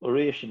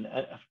oration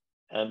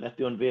at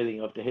the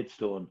unveiling of the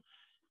headstone.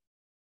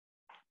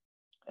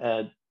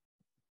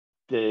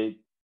 The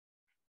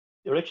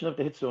erection of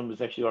the headstone was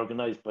actually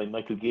organised by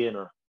Michael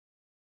Gaynor,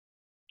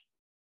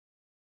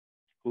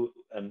 who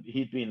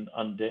he'd been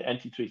on the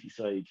anti-treaty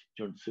side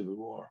during the Civil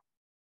War.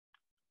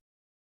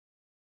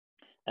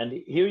 And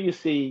here you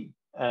see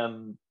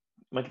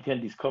Michael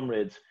Kennedy's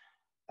comrades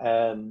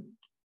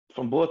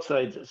from both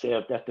sides, say,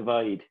 of that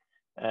divide,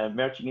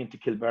 marching into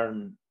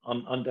Kilbarn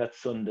on that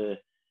Sunday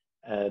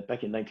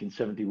back in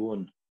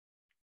 1971.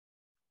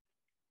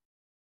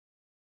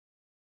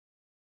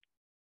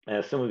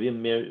 Some of you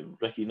may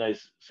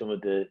recognise some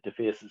of the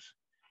faces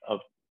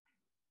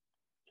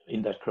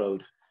in that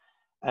crowd.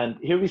 And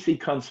here we see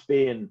Con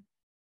Spain,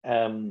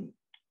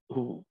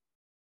 who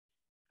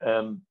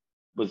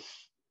was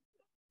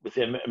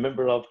a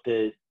member of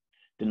the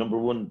number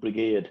 1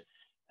 brigade,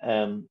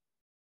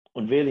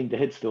 unveiling the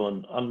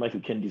headstone on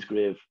Michael Kennedy's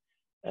grave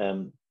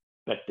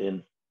back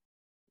then.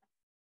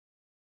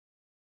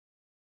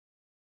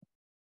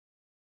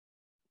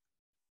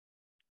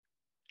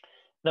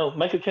 Now,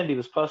 Michael Kennedy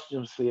was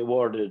posthumously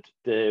awarded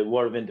the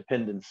War of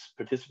Independence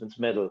Participants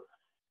Medal.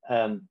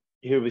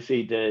 Here we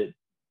see the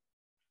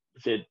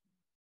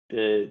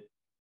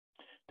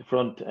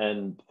front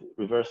and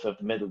reverse of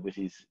the medal with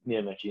his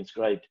name actually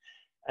inscribed.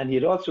 And he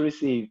had also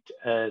received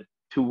 2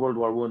 World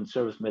War I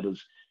service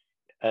medals,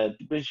 the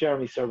British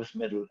Army Service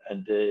Medal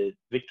and the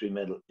Victory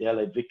Medal, the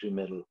Allied Victory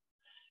Medal.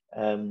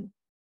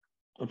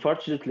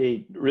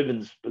 Unfortunately,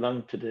 ribbons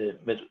belonging to the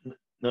medal.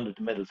 None of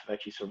the medals have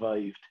actually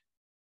survived.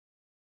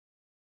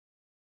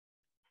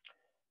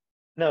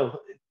 Now,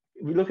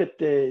 we look at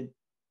the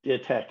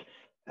attack.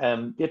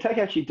 The attack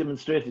actually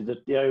demonstrated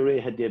that the IRA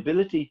had the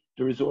ability,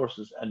 the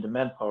resources, and the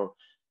manpower,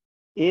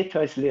 A, to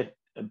isolate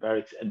a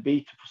barracks, and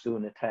B, to pursue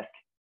an attack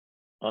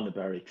on the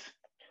barracks.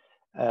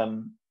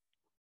 The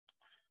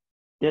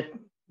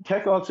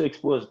attack also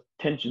exposed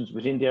tensions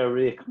within the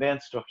IRA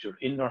command structure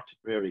in North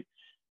Tipperary,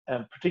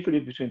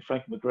 particularly between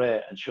Frank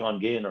McGrath and Sean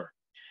Gaynor.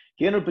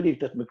 Gaynor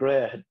believed that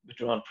McGrath had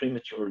withdrawn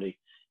prematurely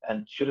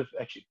and should have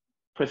actually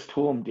pressed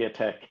home the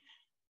attack.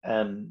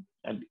 And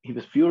he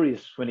was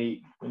furious when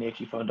he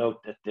actually found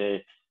out that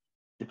the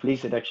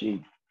police had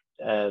actually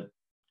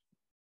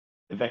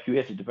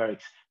evacuated the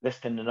barracks less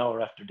than an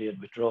hour after they had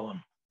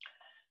withdrawn.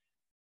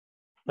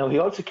 Now, he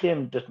also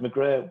claimed that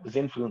McGrath was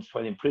influenced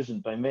while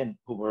imprisoned by men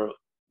who were,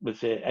 we'll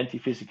say,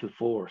 anti-physical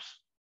force.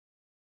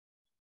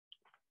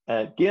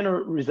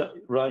 Gaynor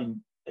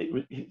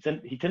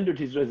he tendered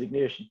his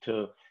resignation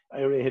to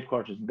IRA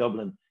headquarters in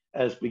Dublin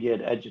as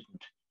brigade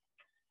adjutant.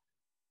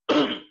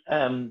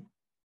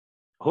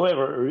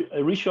 However, a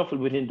reshuffle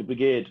within the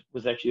brigade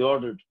was actually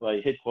ordered by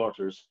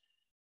headquarters,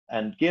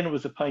 and Gaynor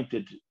was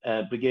appointed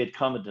brigade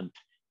commandant,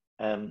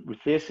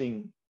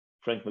 replacing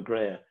Frank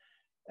McGrath.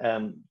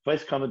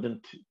 Vice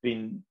commandant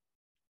being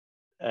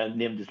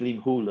named as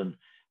Liam Hoolan,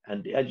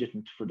 and the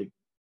adjutant for the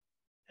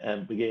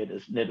brigade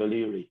as Ned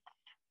O'Leary.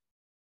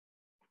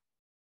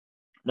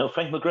 Now,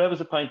 Frank McGrath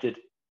was appointed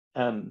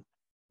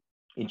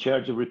in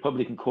charge of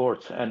Republican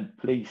courts and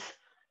police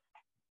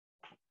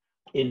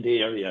in the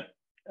area.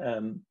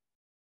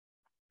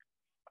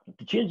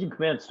 The change in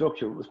command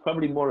structure was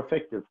probably more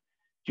effective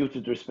due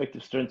to the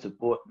respective strengths of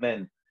both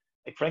men.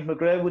 Like Frank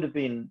McGrath would have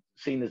been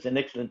seen as an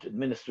excellent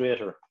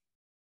administrator,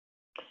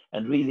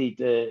 and really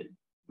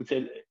would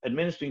say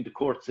administering the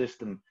court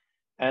system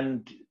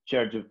and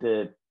charge of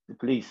the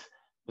police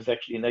was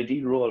actually an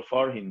ideal role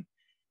for him.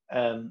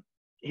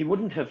 He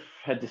wouldn't have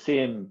had the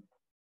same,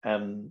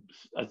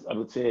 as I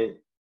would say,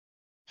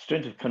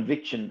 strength of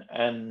conviction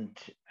and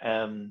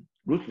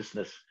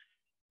ruthlessness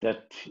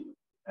that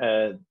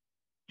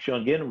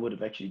Sean Gaynor would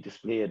have actually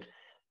displayed.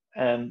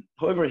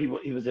 However,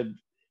 he was an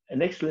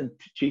excellent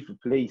chief of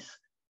police,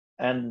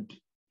 and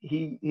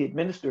he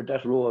administered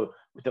that role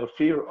without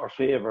fear or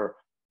favour,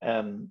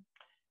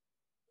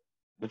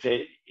 let's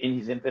say, in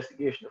his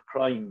investigation of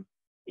crime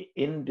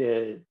in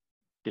the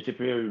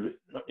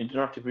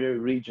North Tipperary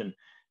region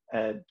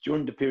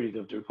during the period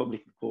of the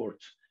Republican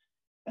courts.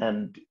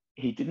 And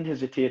he didn't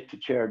hesitate to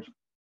charge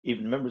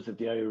even members of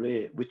the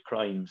IRA with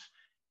crimes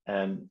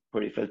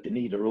where he felt the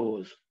need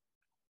arose.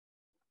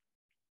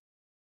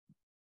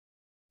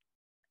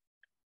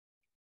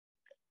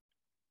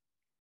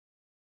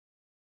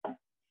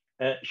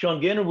 Sean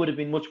Gaynor would have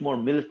been much more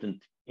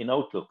militant in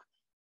outlook,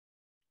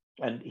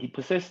 and he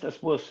possessed, I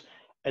suppose,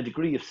 a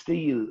degree of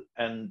steel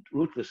and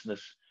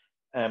ruthlessness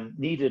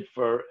needed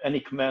for any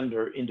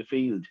commander in the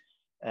field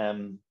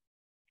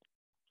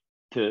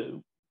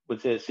to,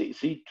 would say,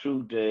 see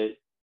through the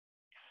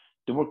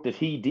work that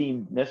he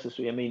deemed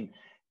necessary. I mean,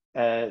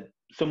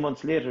 some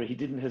months later, he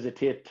didn't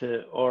hesitate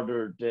to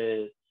order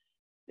the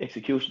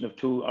execution of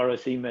two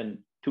RSC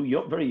men,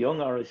 very young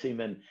RSC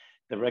men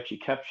that were actually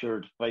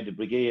captured by the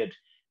brigade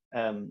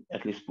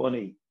at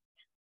Lisbonny.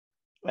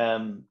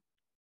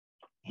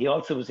 He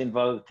also was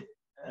involved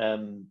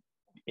in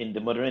the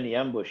Motherany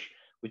ambush,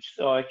 which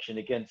saw action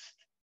against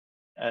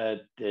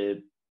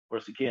the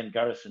Borrisokane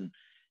garrison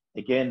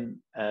again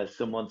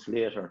some months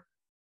later.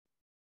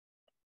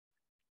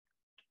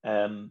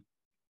 The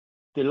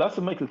loss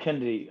of Michael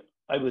Kennedy,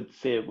 I would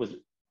say, was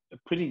a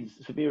pretty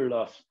severe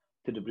loss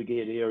to the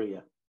brigade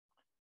area.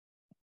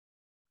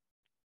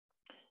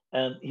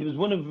 He was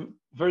one of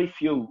very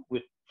few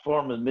with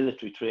formal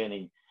military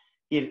training.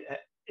 He'd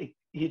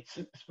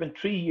spent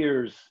 3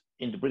 years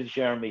in the British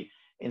Army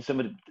in some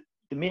of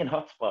the main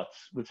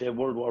hotspots, we'll say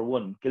World War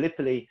I,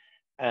 Gallipoli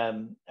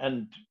and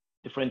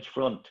the French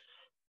front,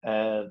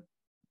 where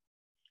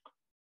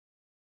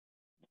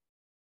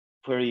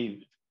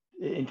he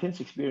intense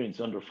experience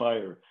under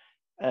fire.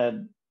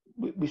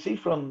 We see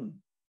from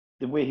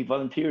the way he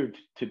volunteered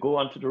to go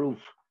onto the roof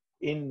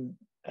in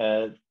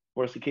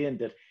Borrisokane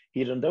that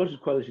he had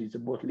undoubted qualities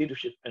of both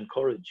leadership and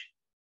courage.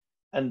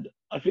 And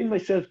I feel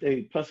myself that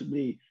he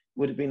possibly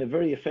would have been a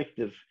very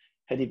effective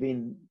had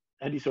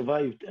he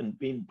survived and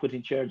been put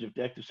in charge of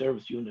the active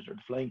service unit or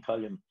the flying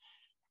column.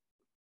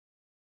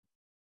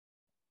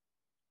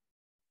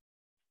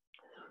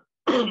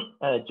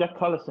 Jack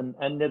Collison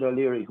and Ned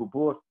O'Leary, who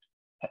both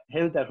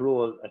held that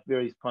role at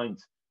various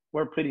points,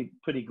 were pretty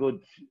good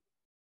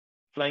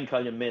flying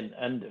column men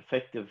and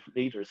effective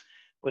leaders.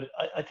 But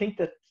I think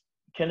that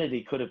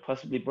Kennedy could have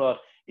possibly brought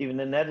even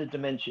an added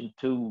dimension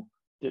to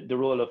the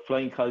role of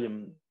flying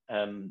column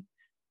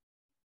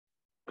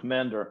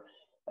commander,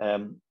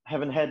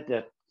 having had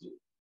that,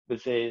 we'll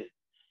say,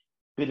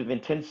 bit of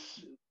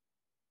intense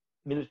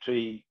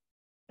military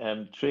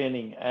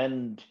training,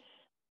 and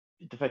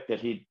the fact that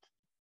he'd,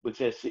 would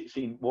say,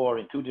 seen war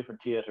in 2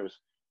 different theatres,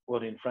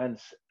 both in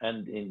France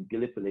and in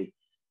Gallipoli.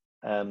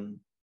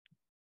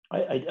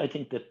 I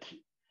think that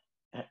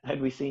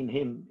had we seen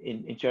him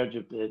in charge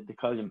of the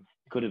column,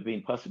 it could have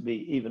been possibly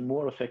even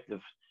more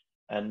effective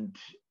and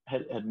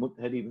had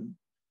even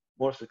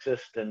more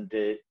success than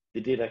they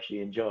did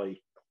actually enjoy.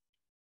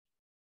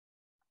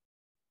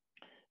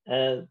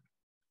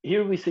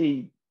 Here we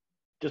see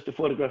just a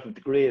photograph of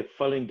the grave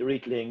following the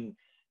Rietling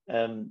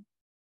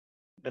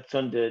that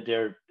Sunday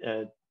there,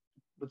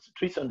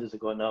 3 Sundays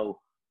ago now.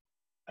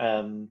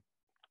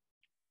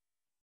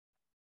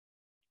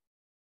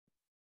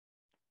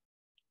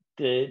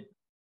 The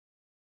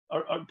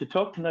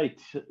talk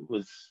tonight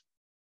was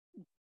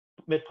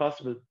made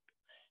possible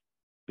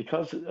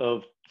because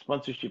of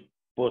sponsorship.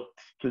 Both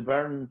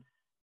Kilbarn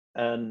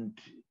and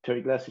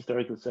Terry Glass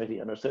Historical Society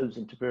and ourselves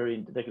in Tipperary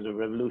in the Decade of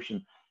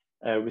Revolution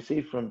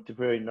received from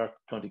Tipperary North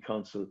County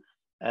Council,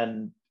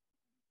 and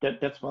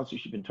that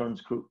sponsorship in turn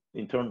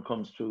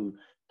comes through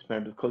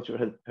Department of Culture,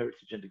 Health,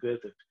 Heritage and the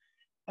Gaeltacht.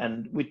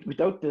 And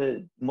without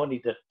the money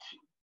that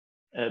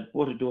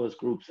both of those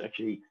groups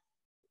actually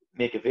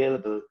make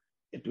available,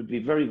 it would be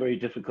very, very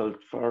difficult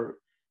for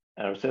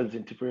ourselves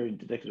in Tipperary in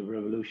the Decade of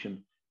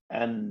Revolution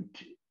and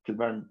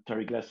Kilbarn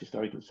Terry Glass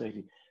Historical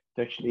Society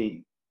to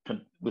actually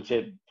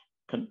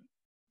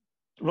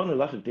run a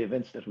lot of the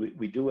events that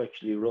we do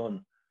actually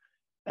run.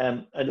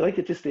 I'd like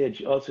at this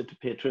stage also to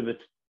pay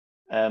tribute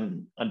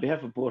on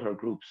behalf of both our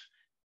groups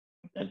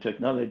and to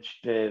acknowledge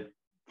the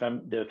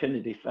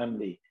Kennedy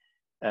family,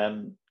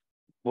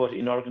 both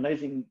in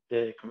organising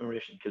the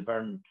commemoration in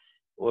Kilbarn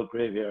Old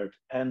Graveyard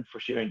and for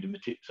sharing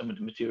some of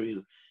the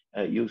material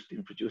used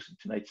in producing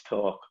tonight's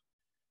talk.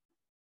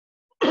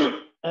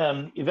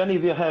 If any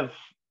of you have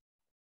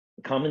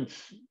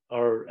comments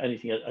or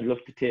anything, I'd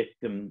love to take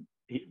them,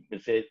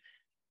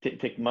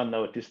 take them on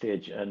now at this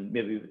stage and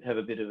maybe have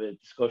a bit of a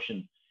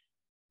discussion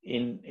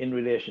in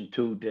relation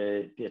to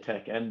the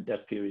attack and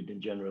that period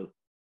in general.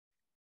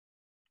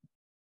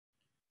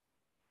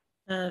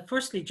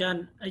 Firstly,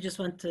 John, I just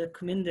want to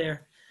come in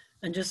there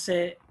and just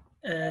say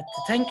to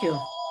thank you.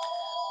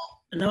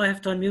 And now I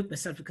have to unmute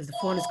myself because the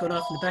phone is going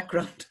off in the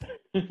background.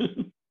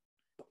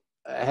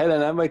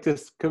 Helen, I might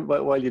just,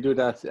 while you do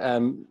that,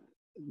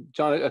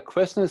 John, a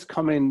question is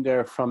coming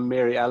there from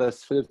Mary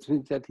Alice Phillips.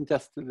 I think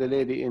that's the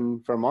lady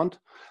in Vermont.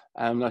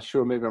 I'm not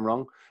sure, maybe I'm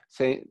wrong.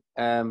 Saying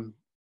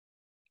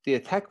the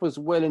attack was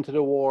well into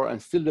the war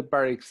and still the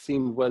barracks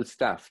seemed well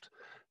staffed.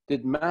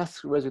 Did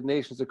mass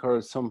resignations occur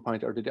at some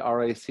point, or did the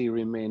RIC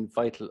remain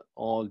vital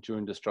all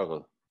during the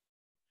struggle?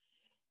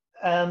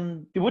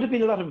 There would have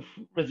been a lot of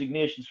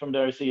resignations from the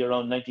RIC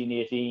around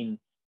 1918,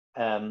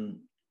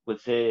 we'll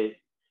say,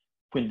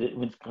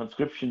 when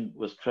conscription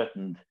was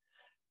threatened,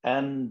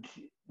 and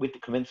with the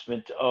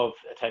commencement of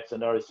attacks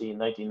on the RIC in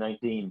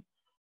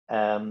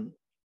 1919.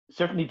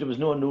 Certainly there was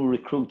no new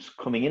recruits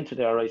coming into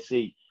the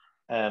RIC,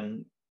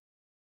 and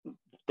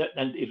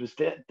it was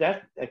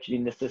that actually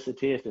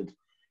necessitated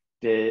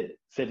the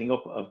setting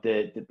up of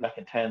the Black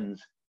and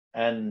Tans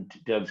and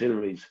the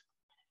auxiliaries.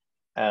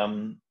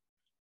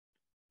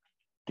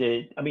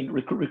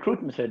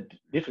 Recruitment had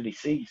literally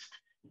ceased.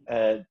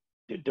 There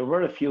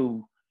were a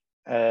few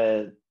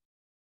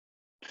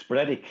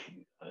sporadic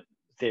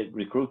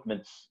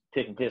recruitments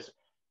taking place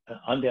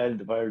on the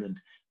island of Ireland,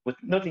 but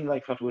nothing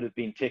like what would have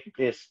been taking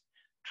place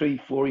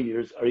 3-4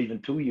 years or even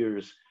 2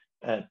 years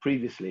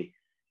previously.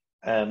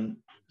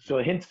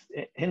 So hence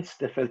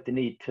they felt the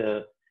need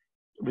to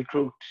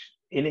recruit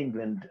in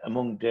England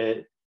among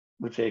the,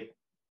 we'll say,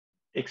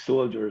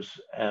 ex-soldiers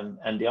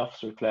and the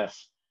officer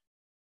class.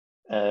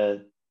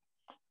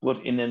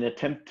 But in an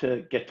attempt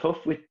to get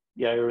tough with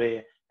the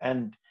IRA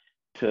and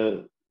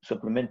to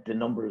supplement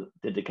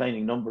the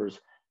declining numbers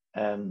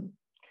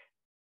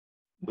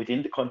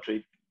within the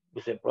country,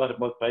 was brought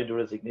about by the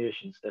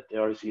resignations that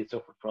the RIC had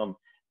suffered from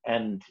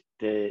and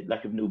the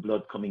lack of new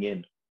blood coming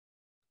in.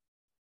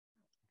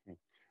 Okay.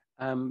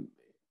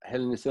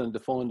 Helen is still on the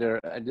phone there.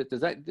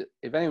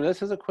 If anyone else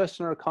has a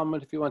question or a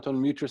comment, if you want to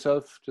unmute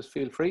yourself, just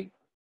feel free.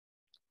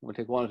 We'll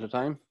take one at a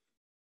time.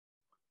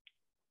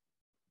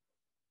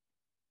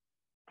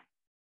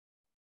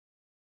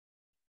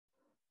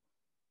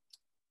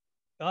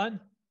 John?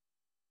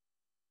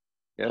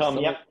 Yes, Tom,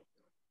 yeah.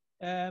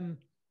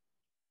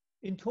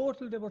 In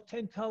total, there were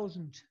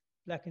 10,000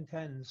 Black and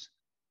Tans.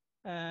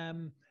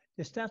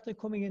 They started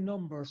coming in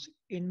numbers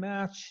in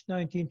March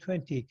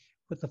 1920,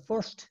 but the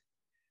first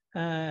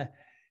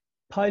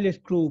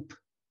pilot group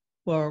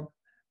were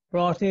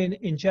brought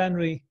in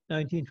January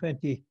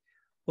 1920.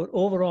 But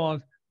overall,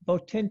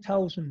 about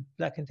 10,000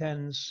 Black and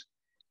Tans.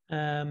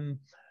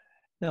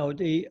 Now,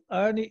 the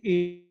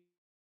irony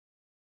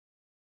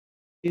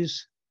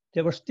is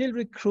they were still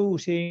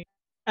recruiting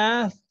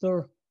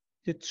after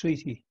the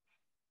treaty.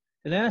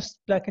 The last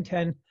Black and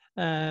Tan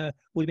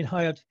would have been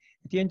hired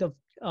at the end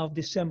of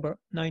December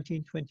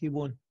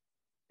 1921,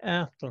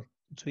 after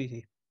the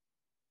treaty.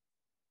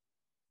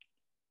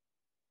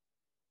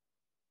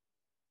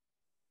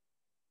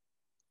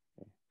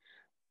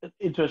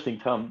 Interesting,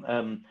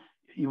 Tom.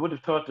 You would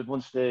have thought that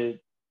once the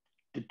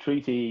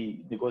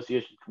treaty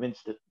negotiation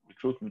commenced, that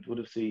recruitment would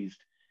have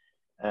ceased.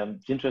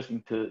 It's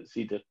interesting to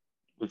see that,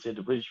 we'll say,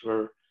 the British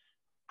were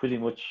pretty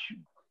much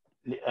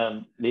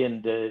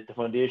laying the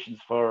foundations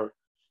for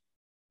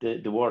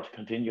the war to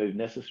continue if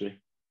necessary.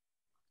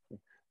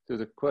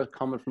 There's a quick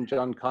comment from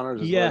John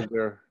Connors as well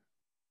there.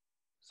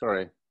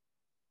 Sorry,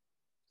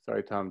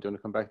 Tom, do you want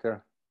to come back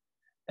there?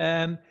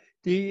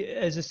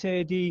 As I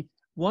say, the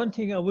one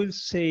thing I will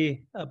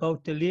say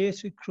about the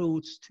late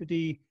recruits to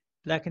the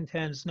Black and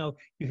Tans, now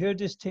you hear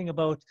this thing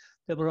about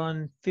they were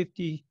on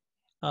 50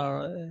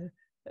 or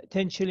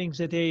 10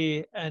 shillings a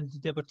day and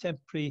they were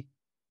temporary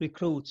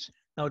recruits.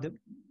 Now the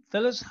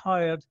fellas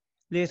hired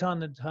late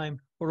on in time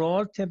were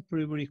all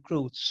temporary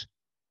recruits,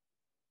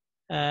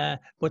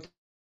 but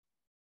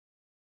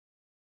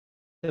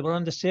they were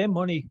on the same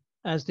money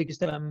as the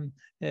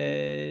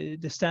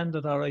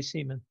standard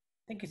RIC men.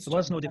 I think it's there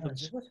was no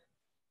difference. Okay.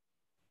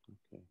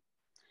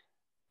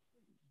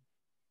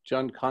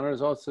 John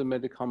Connors also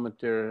made a comment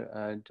there.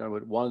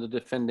 One of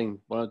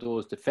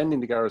those defending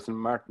the garrison,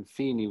 Martin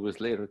Feeney, was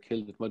later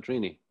killed at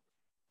Modrini.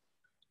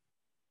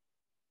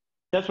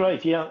 That's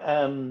right.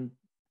 Yeah.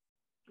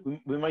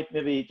 We might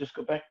maybe just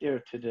go back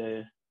there to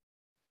the.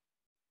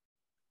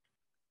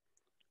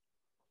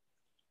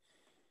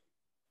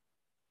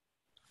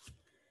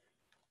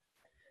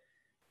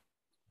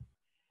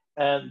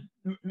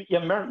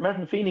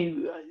 Martin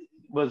Feeney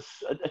was,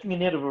 I think, a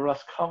native of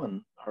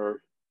Roscommon,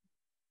 or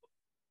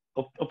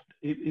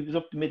he was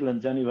up the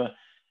Midlands anyway,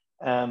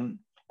 and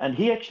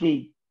he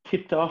actually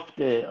tipped off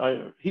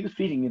he was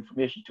feeding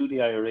information to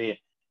the IRA,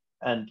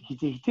 and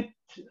he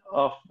tipped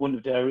off one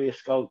of the IRA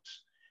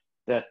scouts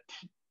that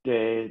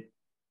the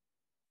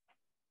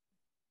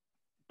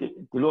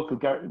local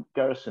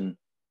garrison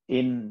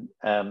in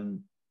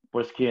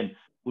Borrisokane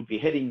would be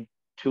heading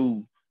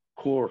to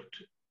court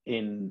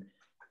in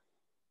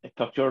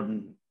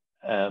Cloughjordan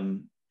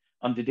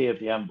on the day of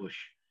the ambush.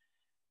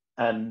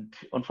 And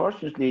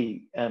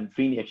unfortunately,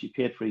 Feeney actually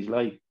paid for his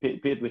life,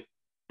 paid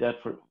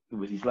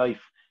with his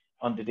life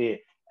on the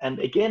day. And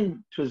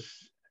again, it was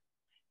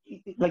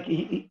like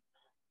it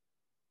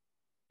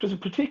was a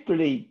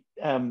particularly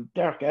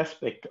dark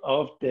aspect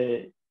of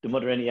the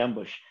Mother Any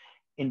ambush.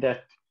 in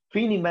that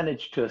Feeney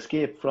managed to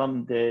escape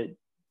from the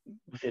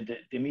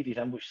immediate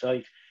ambush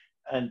site,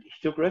 and he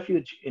took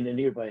refuge in a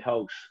nearby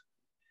house.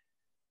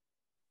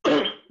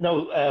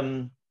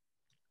 Now,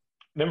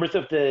 members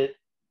of the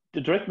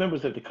direct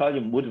members of the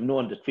column would have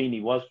known that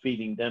Feeney was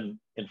feeding them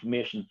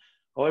information.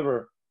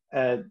 However,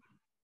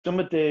 some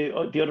of the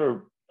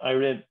other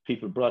IRA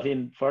people brought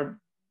in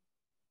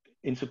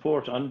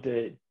support on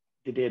the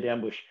day of the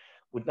ambush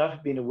would not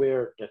have been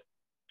aware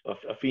of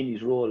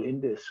Feeney's role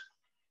in this.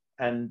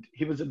 And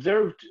he was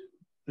observed,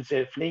 let's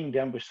say, fleeing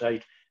the ambush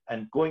site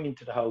and going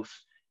into the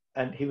house.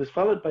 And he was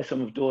followed by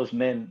some of those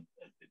men,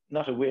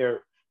 not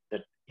aware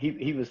that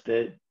he was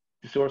the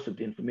source of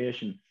the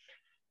information.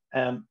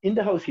 In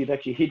the house, he had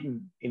actually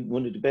hidden in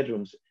one of the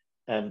bedrooms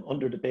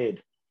under the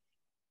bed.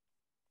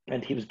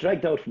 And he was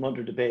dragged out from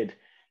under the bed,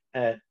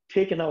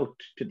 taken out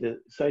to the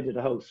side of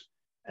the house,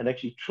 and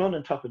actually thrown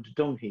on top of the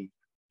dung heap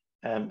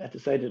at the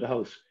side of the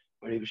house,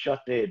 where he was shot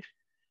dead.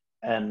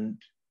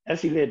 And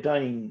as he lay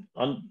dying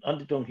on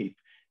the dung heap,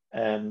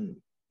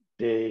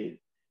 the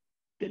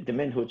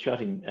men who had shot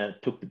him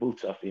took the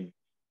boots off him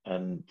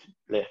and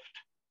left.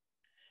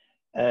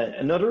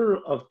 Another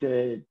of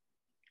the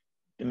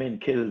men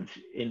killed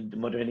in the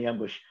Motherany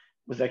ambush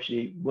was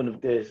actually one of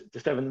the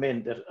 7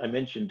 men that I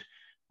mentioned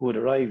who had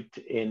arrived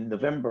in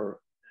November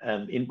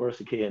in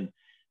Borrisokane.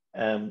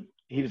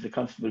 He was the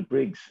Constable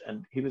Briggs,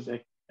 and he was,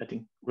 I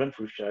think,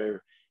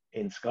 Renfrewshire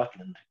in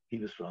Scotland he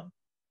was from.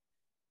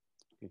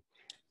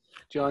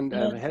 John,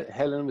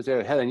 Helen was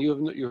there. Helen,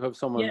 you have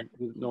someone, Yeah.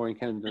 Noreen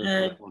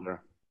Kennedy.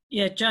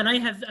 Yeah, John, I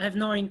have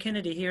Noreen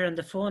Kennedy here on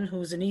the phone,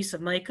 who's a niece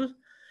of Michael.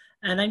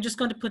 And I'm just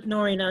going to put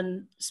Noreen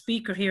on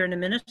speaker here in a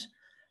minute.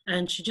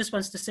 And she just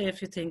wants to say a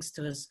few things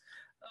to us.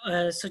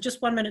 So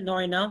just 1 minute,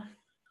 Noreen, now.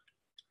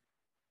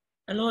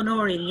 Hello,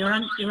 Noreen, you're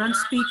on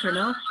speaker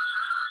now.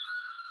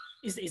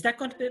 Is that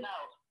going to be? No,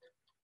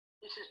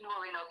 this is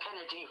Noreen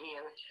O'Kennedy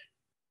here.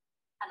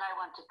 And I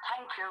want to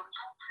thank you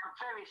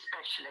very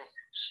specially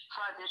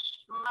for this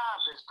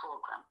marvellous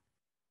programme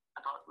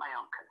about my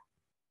uncle.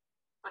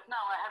 But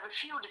now I have a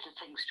few little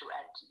things to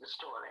add to the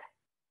story.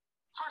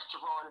 First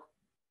of all,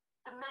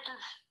 the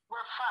medals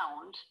were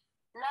found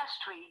last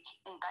week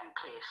in Bank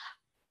Place,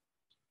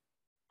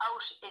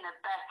 out in a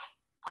back,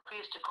 what we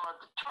used to call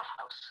the turf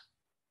house.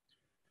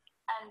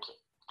 And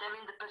they're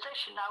in the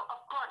possession now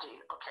of Body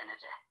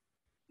O'Kennedy.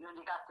 You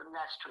only got them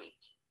last week.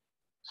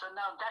 So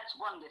now that's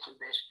one little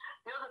bit.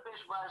 The other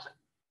bit was,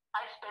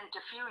 I spent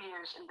a few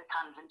years in the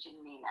convent in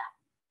Mina.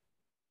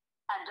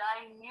 And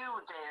I knew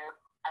there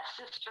a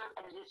sister,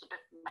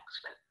 Elizabeth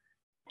Maxwell.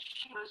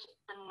 She was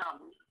the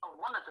nun, or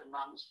one of the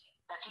nuns,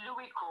 that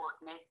Louis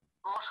Courtney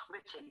brought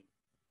with him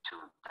to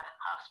the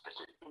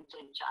hospital in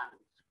St.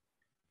 John's.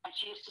 And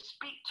she used to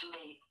speak to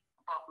me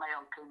about my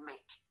Uncle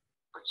Mick.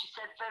 But she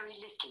said very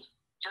little,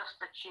 just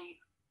that she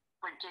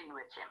went in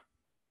with him.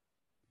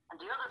 And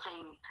the other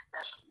thing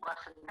that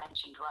wasn't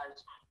mentioned was,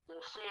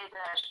 they say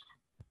that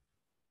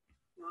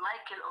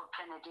Michael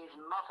O'Kennedy's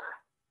mother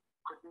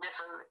could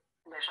never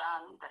let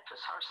on that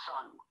was her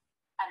son,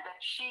 and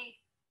that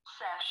she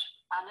sat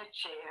on a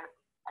chair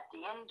at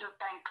the end of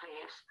Bank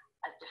Place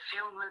as the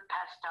funeral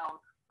passed down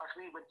what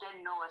we would then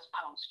know as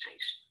Pound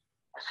Street,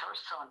 as her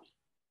son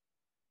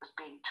was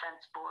being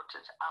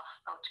transported off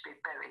out to be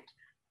buried.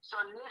 So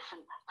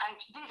listen,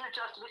 these are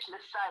just little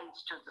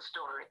asides to the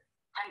story.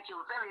 Thank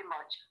you very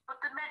much. But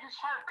the medals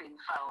have been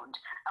found,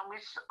 and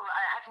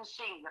I haven't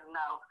seen them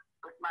now,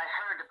 but I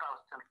heard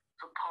about them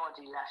from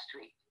Paddy last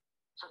week.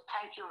 So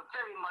thank you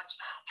very much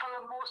for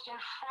a most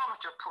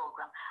informative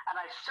programme,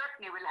 and I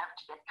certainly will have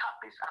to get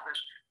copies of it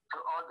for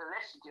all the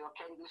rest of the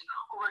O'Kennedys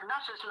who were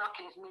not as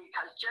lucky as me,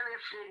 because Jerry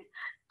Flynn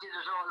did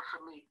it all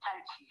for me.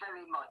 Thanks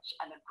very much,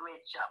 and a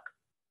great job.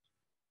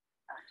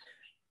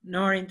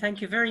 Noreen, thank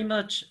you very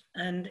much.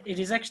 And it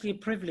is actually a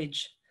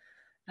privilege.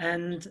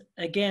 And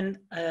again,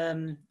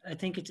 I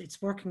think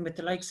it's working with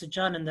the likes of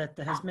John and that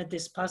has made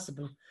this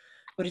possible.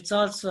 But it's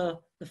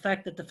also the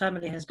fact that the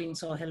family has been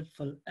so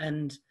helpful.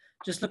 And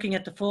just looking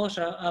at the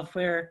photo of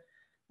where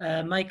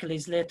Michael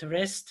is laid to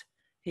rest,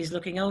 he's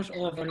looking out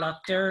over Lough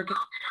Derg,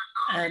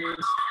 and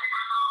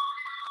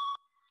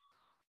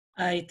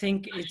I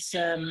think it's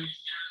just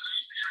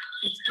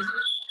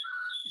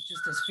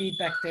there's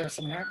feedback there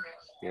somewhere.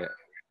 Yeah,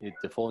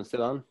 the phone's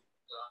still on.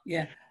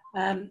 Yeah.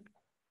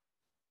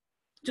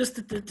 Just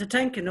to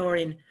thank you,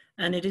 Noreen,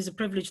 and it is a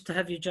privilege to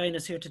have you join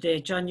us here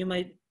today. John, you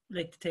might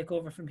like to take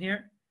over from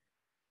here.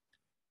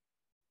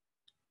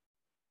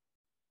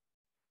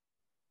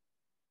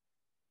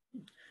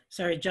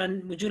 Sorry,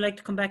 John, would you like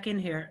to come back in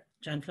here,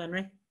 John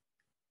Flannery?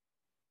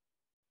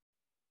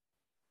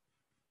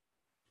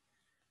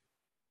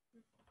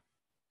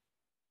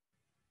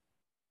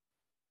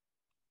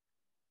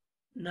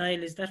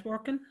 Niall, is that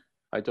working?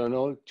 I don't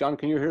know. John,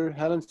 can you hear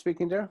Helen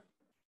speaking there?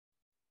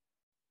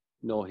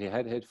 No, he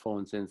had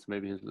headphones in, so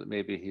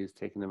maybe he's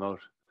taking them out.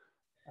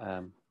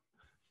 Hello,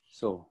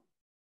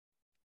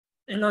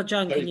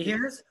 John. Sorry, can you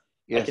hear us?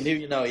 Yes. I can hear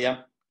you now.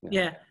 Yeah.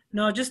 Yeah.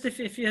 No, just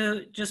if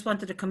you just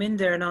wanted to come in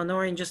there now,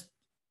 Noreen just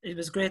it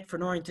was great for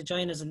Noreen to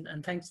join us,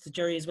 and thanks to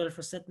Jerry as well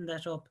for setting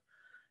that up.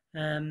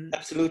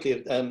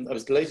 Absolutely. I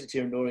was delighted to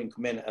hear Noreen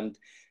come in, and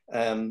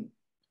I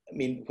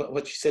mean,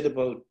 what she said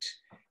about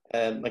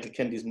Michael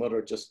Kennedy's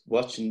mother just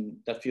watching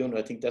that funeral,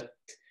 I think that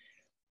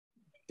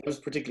was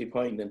particularly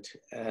poignant,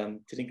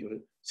 to think of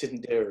it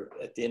sitting there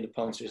at the end of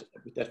Pound Street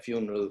with that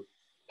funeral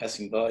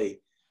passing by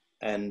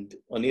and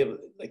unable,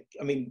 like,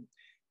 I mean,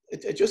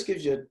 it just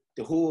gives you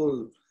the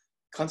whole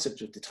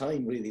concept of the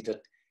time, really,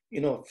 that, you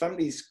know,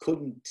 families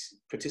couldn't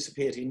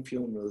participate in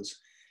funerals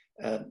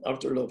of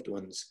their loved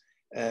ones.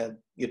 You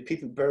had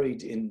people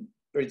buried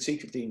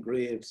secretly in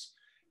graves.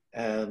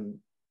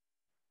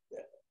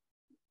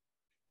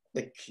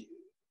 Like,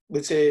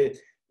 we'll say,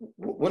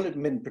 one of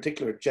them in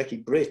particular, Jackie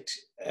Britt,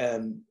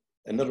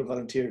 another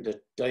volunteer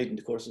that died in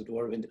the course of the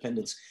War of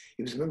Independence.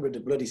 He was a member of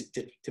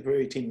the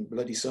Tipperary team,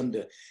 Bloody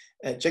Sunday.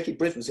 Jackie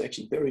Britt was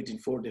actually buried in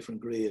 4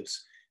 different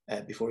graves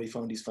before he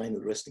found his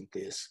final resting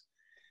place.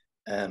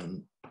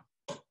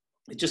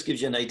 It just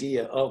gives you an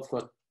idea of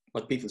what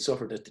people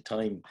suffered at the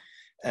time.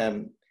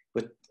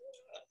 But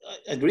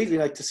I'd really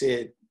like to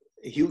say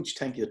a huge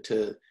thank you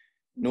to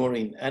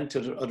Noreen and to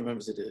the other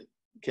members of the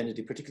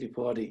Kennedy, particularly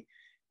Paddy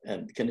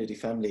and the Kennedy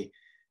family,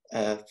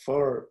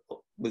 for,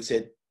 we'll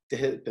say, the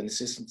help and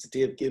assistance that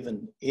they have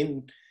given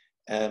in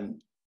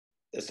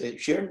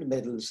sharing the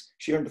medals,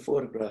 sharing the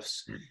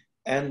photographs,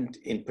 and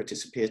in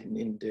participating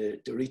in the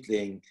wreath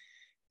laying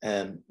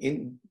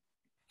in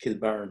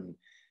Kilbarn.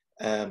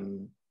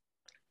 Michael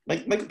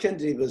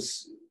Kennedy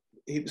was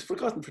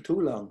forgotten for too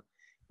long.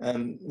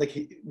 Like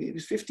he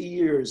was 50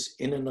 years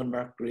in an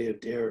unmarked grave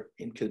there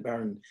in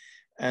Kilbarn,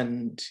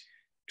 and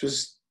it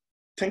was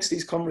thanks to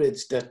these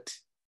comrades that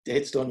the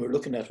headstone we're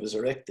looking at was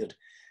erected,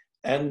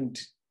 and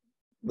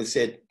we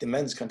said the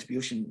man's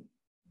contribution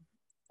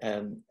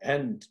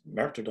and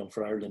martyrdom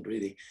for Ireland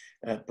really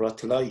brought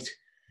to light.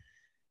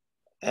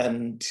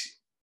 And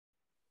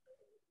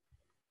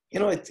you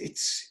know,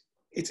 it's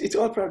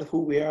all part of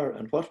who we are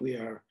and what we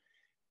are,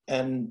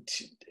 and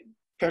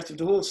part of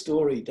the whole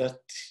story that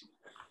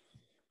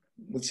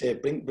we'll say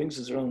brings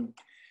us around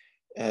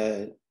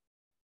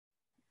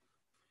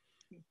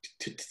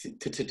to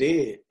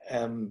today.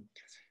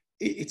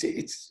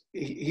 It's a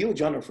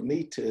huge honor for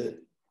me to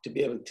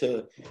be able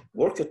to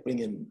work at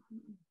bringing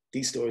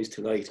these stories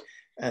to light.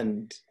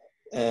 And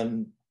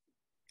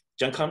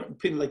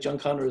people like John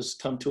Connors,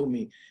 Tom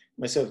Toomey,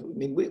 myself, I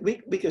mean,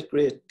 we get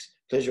great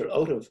pleasure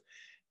out of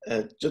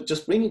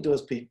just bringing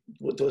those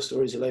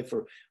stories alive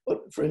for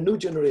a new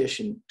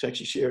generation to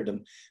actually share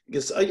them.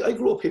 Because I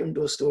grew up hearing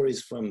those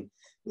stories from,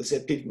 let's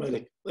say, people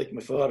like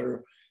my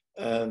father,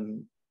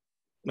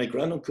 my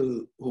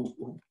granduncle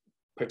who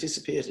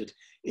participated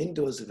in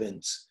those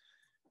events.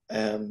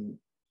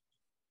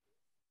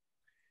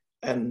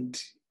 And a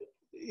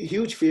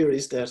huge fear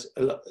is that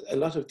a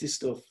lot of this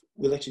stuff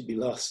will actually be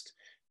lost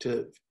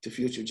to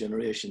future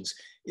generations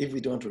if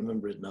we don't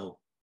remember it now.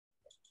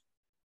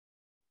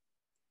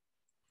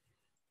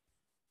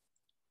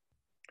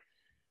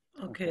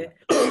 Okay.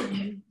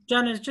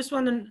 John, I was just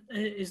wondering,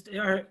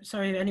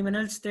 sorry, anyone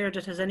else there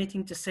that has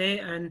anything to say,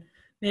 and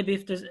maybe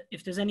if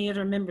there's any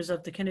other members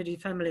of the Kennedy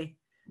family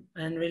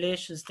and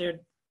relations there,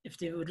 if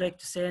they would like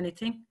to say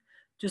anything,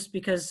 just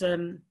because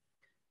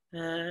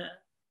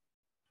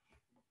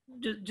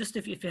just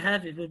if you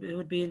have it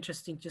would be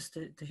interesting just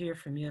to hear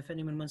from you if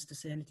anyone wants to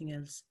say anything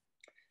else.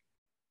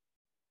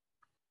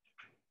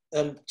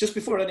 Just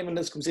before anyone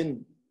else comes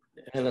in,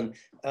 Helen,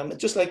 I'd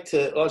just like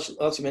to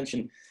also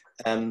mention,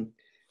 in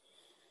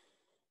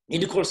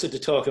the course of the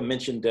talk, I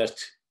mentioned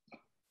that,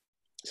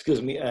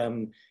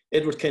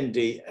 Edward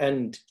Kennedy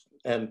and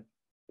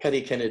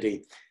Paddy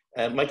Kennedy,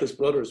 Michael's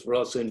brothers, were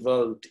also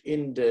involved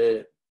in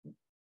the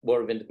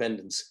War of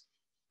Independence.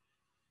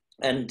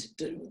 And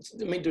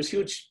I mean, there's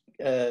huge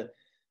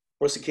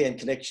Borrisokane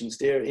connections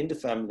there in the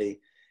family.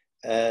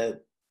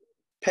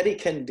 Paddy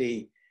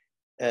Kennedy,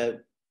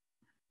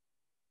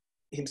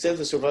 himself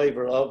a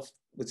survivor of,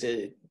 let's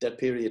say, that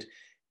period,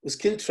 was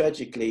killed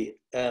tragically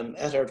at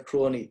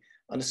Ardcroney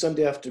on a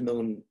Sunday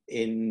afternoon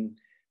in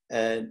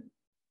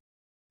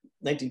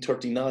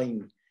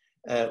 1939,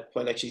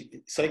 while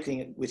actually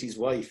cycling with his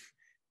wife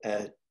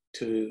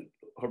to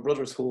her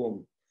brother's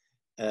home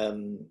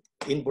in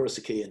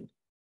Borrisokane.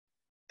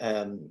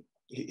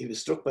 He was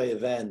struck by a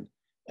van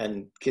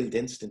and killed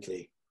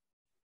instantly.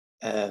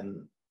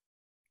 And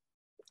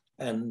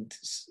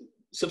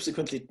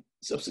subsequent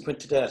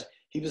to that,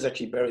 he was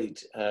actually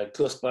buried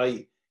close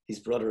by his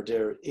brother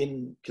there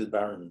in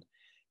Kilbarn.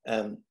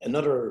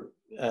 Another,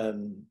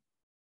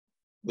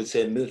 we'll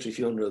say, military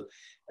funeral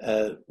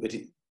with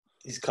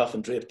his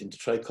coffin draped into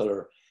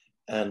tricolour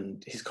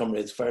and his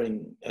comrades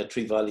firing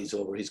 3 volleys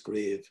over his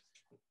grave.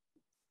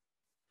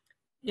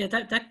 Yeah,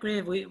 that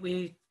grave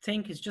we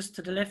think is just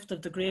to the left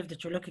of the grave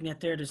that you're looking at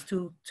there. There's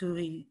two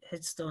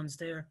headstones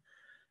there,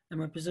 and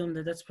we're presuming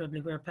that that's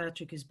probably where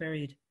Patrick is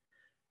buried.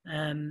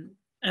 And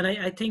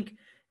I think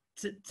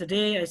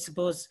today, I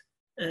suppose,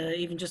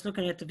 even just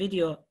looking at the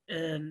video,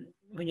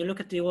 when you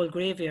look at the old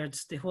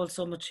graveyards, they hold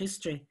so much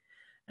history.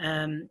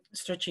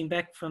 stretching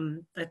back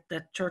from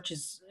that church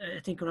is, I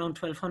think, around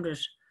 1200,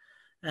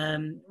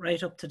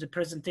 right up to the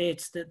present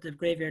dates. The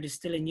graveyard is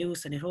still in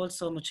use, and it holds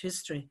so much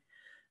history.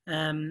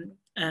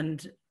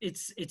 And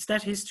it's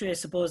that history, I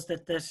suppose,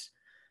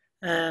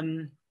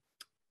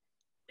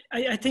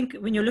 I think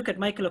when you look at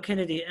Michael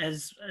O'Kennedy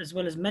as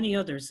well as many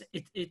others,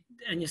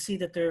 and you see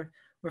that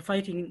we're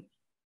fighting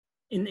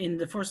in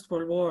the First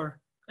World War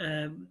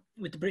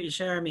with the British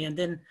Army, and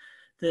then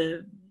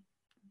the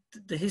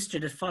history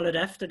that followed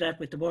after that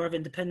with the War of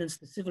Independence,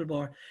 the Civil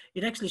War.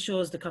 It actually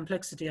shows the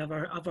complexity of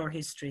our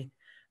history,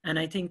 and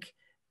I think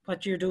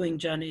what you're doing,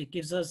 John, it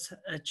gives us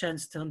a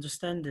chance to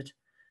understand it.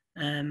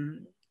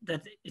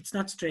 That it's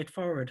not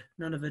straightforward,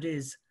 none of it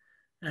is,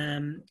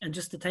 and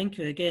just to thank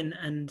you again,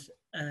 and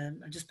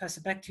I'll just pass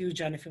it back to you,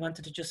 John, if you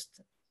wanted to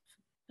just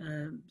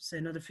say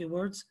another few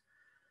words.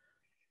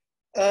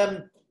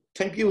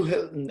 Thank you,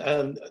 Hilton.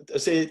 I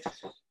said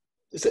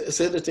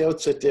at the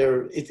outset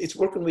there, it's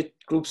working with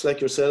groups like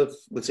yourself,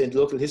 would say, in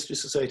local history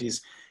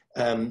societies,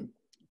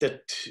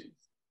 that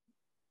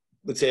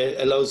would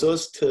say allows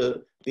us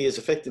to be as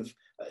effective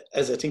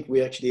as I think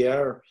we actually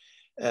are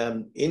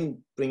in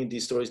bringing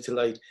these stories to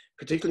light,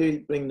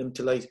 particularly bringing them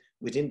to light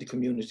within the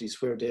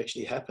communities where they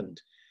actually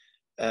happened.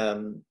 I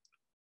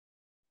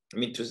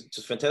mean, it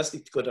was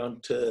fantastic to go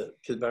down to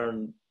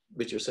Kilbarron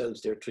with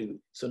yourselves there 3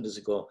 Sundays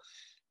ago,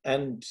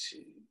 and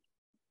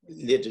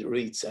lay the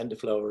wreaths and the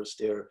flowers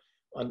there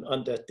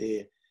on that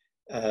day,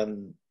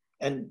 and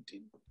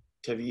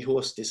to have you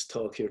host this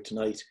talk here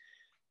tonight.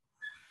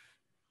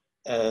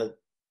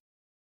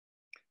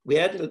 We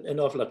had an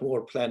awful lot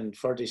more planned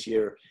for this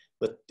year,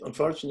 but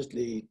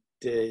unfortunately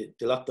the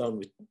lockdown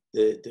with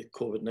the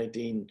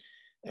COVID-19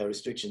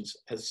 restrictions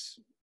has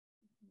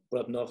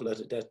brought an awful lot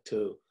of that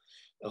to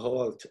a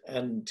halt,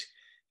 and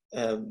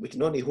we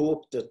can only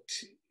hope that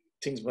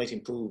things might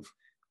improve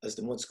as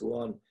the months go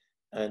on,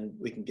 and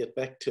we can get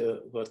back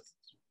to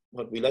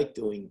what we like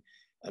doing,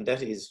 and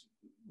that is,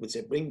 would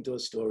say, bring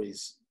those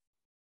stories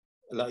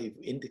alive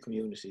in the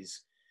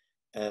communities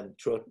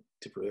throughout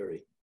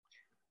Tipperary.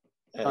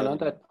 And on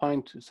that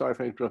point, sorry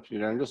for interrupting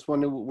you there, I just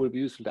wonder, would it be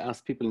useful to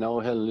ask people now,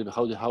 Helen,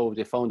 how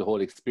they found the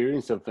whole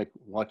experience of like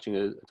watching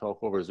a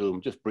talk over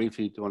Zoom? Just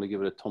briefly, do you want to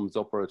give it a thumbs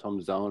up or a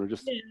thumbs down, or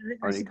just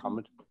or any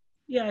comment?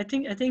 Yeah, I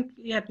think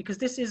yeah, because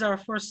this is our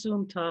first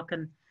Zoom talk,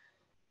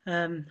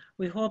 and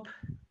we hope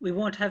we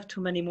won't have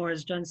too many more,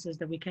 as John says,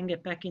 that we can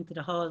get back into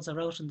the halls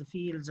or out in the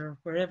fields or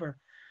wherever.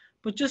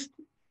 But just,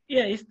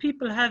 yeah, if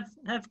people have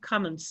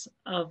comments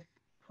of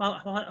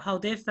how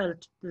they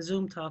felt the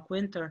Zoom talk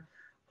went, or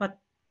what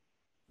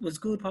was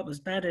good, what was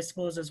bad, I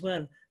suppose, as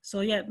well.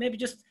 So yeah, maybe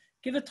just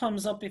give a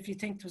thumbs up if you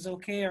think it was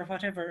okay or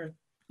whatever,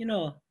 you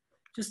know,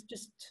 just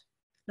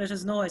let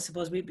us know, I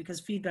suppose, because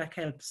feedback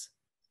helps.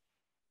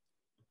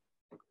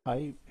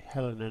 Hi,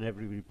 Helen and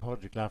everybody,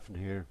 Padraig Laffin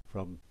here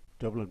from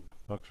Dublin,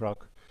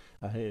 Foxrock.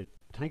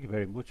 Thank you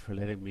very much for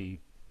letting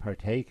me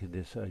partake in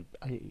this.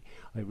 I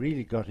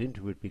really got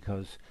into it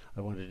because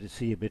I wanted to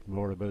see a bit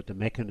more about the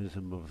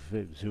mechanism of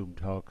Zoom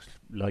talks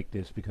like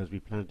this, because we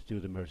plan to do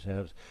them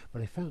ourselves.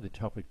 But I found the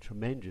topic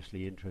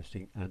tremendously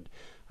interesting, and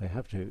I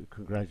have to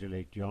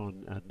congratulate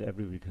John and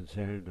everybody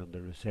concerned on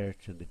the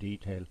research and the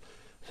detail.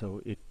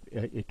 So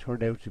it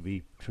turned out to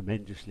be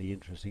tremendously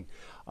interesting.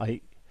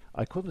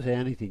 I couldn't say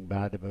anything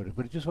bad about it,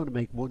 but I just want to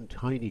make one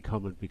tiny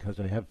comment, because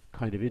I have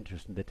kind of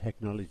interest in the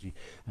technology,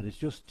 and it's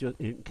just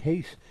in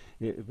case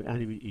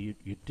anyway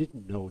you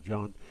didn't know,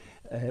 John,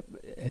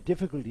 a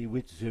difficulty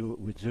with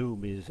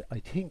Zoom is, I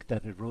think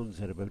that it runs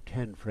at about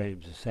 10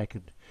 frames a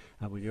second,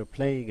 and when you're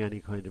playing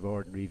any kind of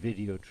ordinary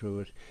video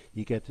through it,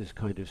 you get this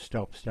kind of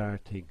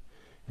stop-start thing.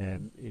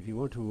 If you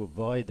want to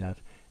avoid that,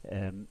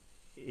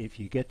 if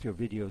you get your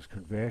videos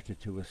converted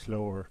to a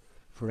slower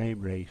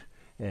frame rate,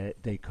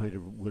 they kind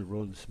of will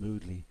run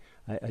smoothly.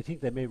 I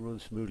think they may run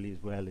smoothly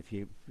as well if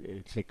you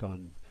click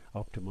on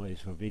optimize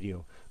for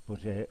video, but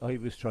I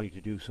was trying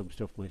to do some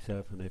stuff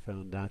myself and I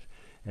found that,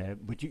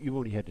 but you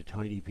only had a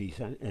tiny piece,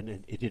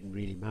 and it didn't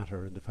really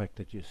matter, and the fact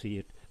that you see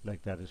it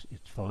like that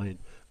it's fine.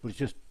 But it's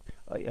just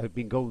I've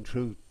been going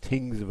through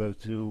things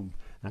about Zoom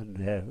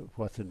and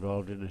what's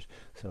involved in it,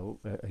 so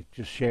I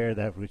just share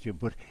that with you,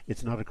 but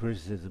it's not a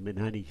criticism in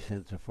any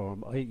sense or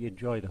form. I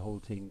enjoy the whole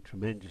thing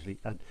tremendously,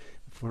 and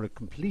for a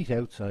complete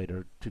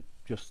outsider to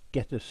just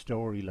get a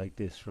story like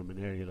this from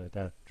an area like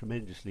that,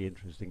 tremendously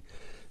interesting.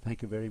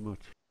 Thank you very much.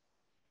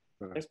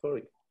 Thanks,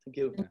 Padraig. Thank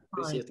you.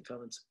 Appreciate the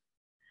comments.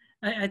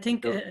 I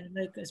think,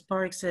 like as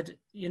Padraig said,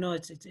 you know,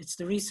 it's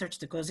the research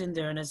that goes in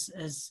there, and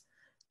as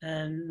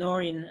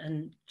Noreen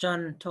and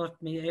John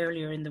taught me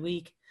earlier in the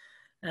week,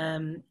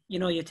 you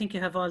know, you think you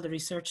have all the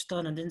research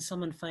done, and then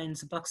someone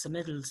finds a box of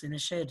medals in a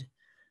shed.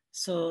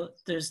 So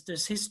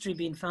there's history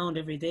being found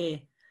every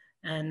day,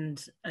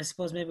 and I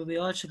suppose maybe we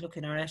all should look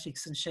in our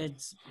attics and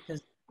sheds,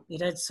 because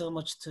it adds so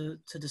much to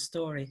the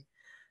story.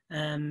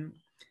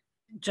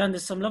 John,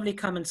 there's some lovely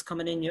comments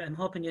coming in. I'm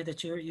hoping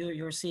that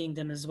you're seeing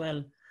them as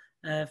well,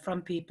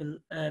 from people,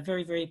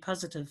 very, very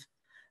positive.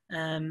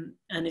 And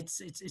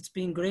it's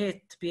been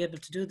great to be able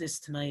to do this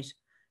tonight.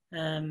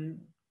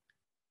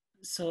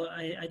 so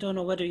I don't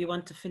know whether you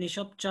want to finish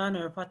up, John,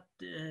 or what,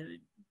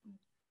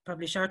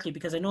 probably shortly,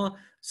 because I know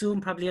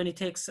Zoom probably only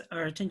takes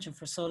our attention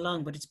for so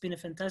long, but it's been a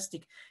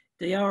fantastic,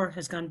 the hour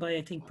has gone by,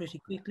 I think, pretty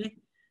quickly.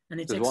 And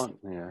it's There's one,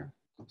 yeah.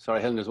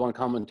 Sorry, Helen, there's one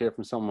comment there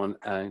from someone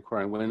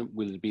inquiring when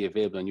will it be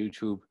available on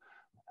YouTube?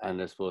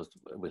 And I suppose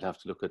we'll have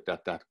to look at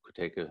that. That could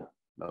take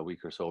a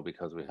week or so,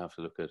 because we have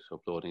to look at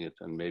uploading it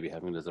and maybe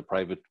having it as a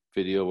private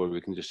video where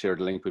we can just share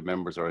the link with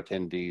members or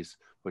attendees,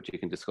 but you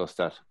can discuss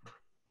that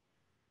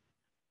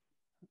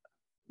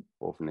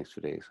over the next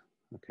few days.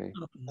 Okay.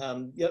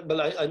 Yeah,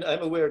 well,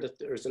 I'm aware that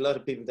there's a lot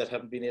of people that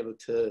haven't been able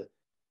to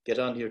get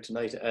on here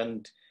tonight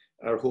and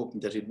are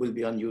hoping that it will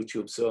be on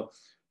YouTube. So,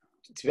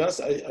 to be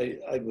honest,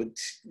 I would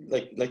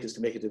like us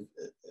to make it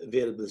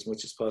available as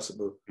much as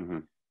possible. Mm-hmm.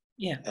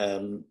 Yeah.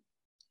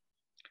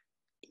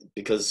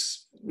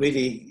 Because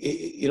really,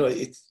 you know,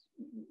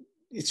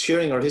 it's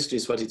sharing our history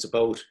is what it's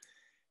about,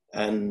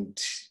 and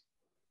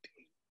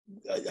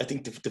I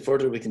think the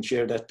further we can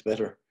share that, the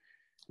better.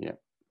 Yeah.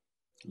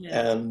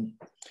 Yeah.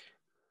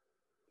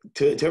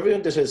 To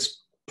everyone that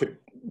has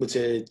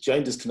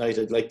joined us tonight,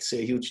 I'd like to say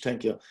a huge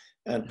thank you,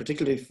 and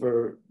particularly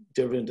to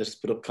everyone that's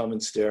put up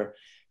comments there.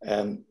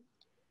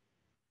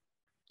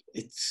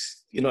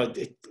 It's, you know,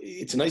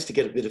 it's nice to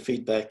get a bit of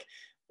feedback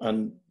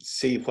and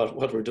see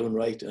what we're doing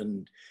right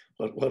and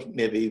what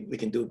maybe we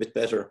can do a bit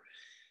better.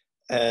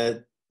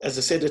 As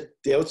I said at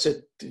the outset,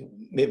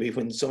 maybe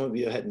when some of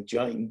you hadn't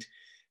joined,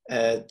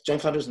 John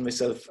Connors and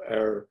myself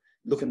are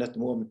looking at the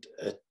moment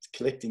at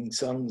collecting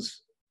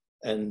songs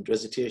and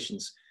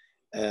recitations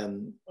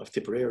of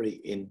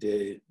Tipperary in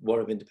the War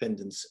of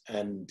Independence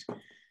and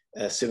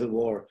Civil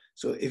War.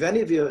 So if any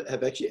of you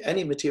have actually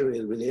any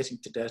material relating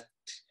to that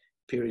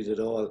period at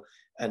all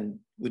and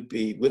would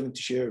be willing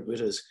to share it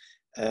with us,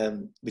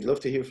 we'd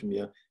love to hear from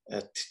you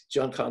at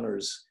John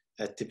Connors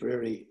at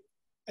Tipperary,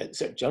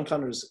 John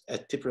Connors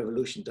at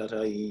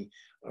tiprevolution.ie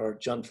or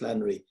John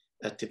Flannery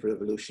at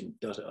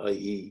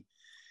tiprevolution.ie.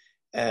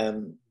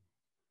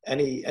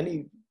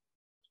 Any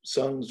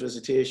songs,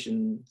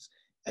 recitations,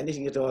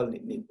 anything at all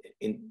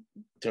in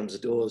terms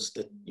of those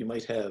that you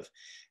might have,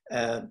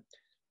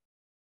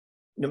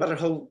 no matter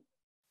how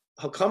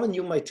common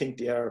you might think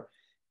they are,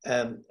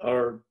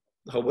 or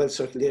how well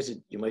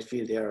circulated you might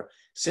feel they are,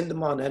 send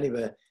them on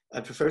anyway. I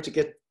prefer to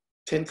get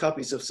 10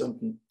 copies of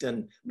something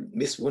than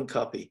miss one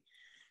copy.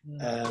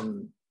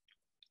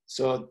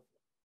 So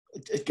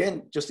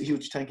again, just a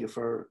huge thank you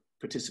for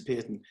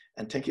participating,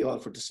 and thank you all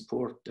for the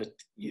support that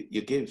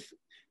you give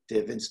the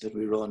events that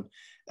we run.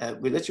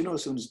 We'll let you know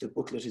as soon as the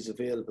booklet is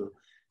available,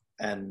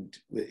 and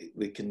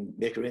we can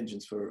make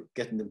arrangements for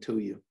getting them to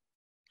you.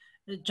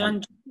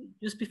 John,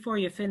 just before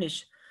you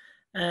finish,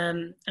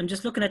 I'm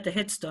just looking at the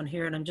headstone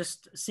here, and I'm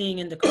just seeing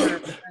in the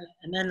corner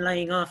a man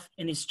lying off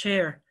in his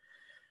chair.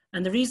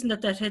 And the reason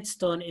that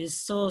headstone is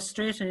so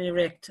straight and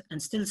erect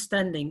and still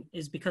standing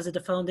is because of the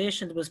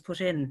foundation that was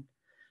put in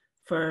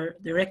for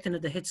the erecting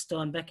of the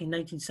headstone back in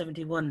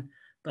 1971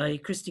 by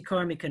Christy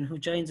Cormican, who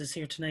joins us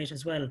here tonight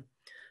as well.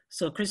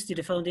 So Christy,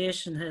 the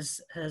foundation has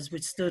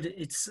withstood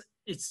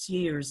its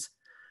years.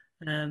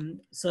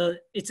 So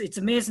it's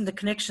amazing the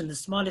connection, the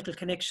small little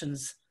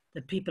connections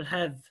that people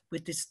have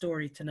with this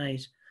story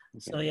tonight. Okay.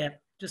 So yeah,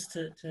 just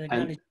to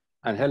acknowledge.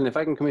 And Helen, if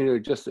I can come in here,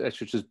 just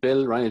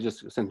Bill, Ryan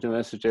just sent a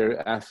message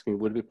there asking,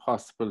 would it be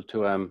possible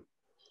to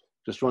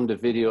just run the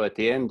video at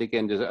the end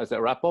again as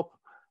a wrap up?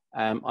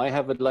 I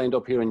have it lined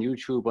up here on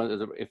YouTube.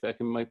 If I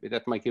can,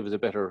 that might give us a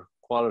better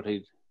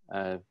quality.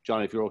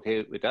 John, if you're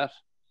okay with that?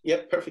 Yeah,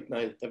 perfect,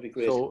 Niall. That'd be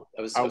great. So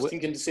I was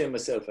thinking the same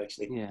myself,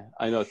 actually. Yeah,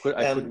 I know.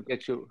 I couldn't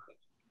get you.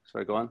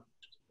 Sorry, go on.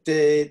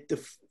 The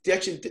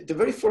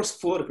very first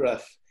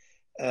photograph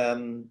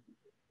in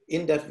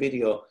that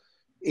video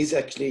is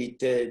actually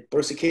the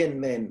Borrisokane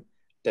men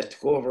that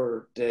took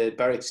over the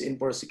barracks in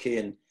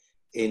Borrisokane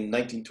in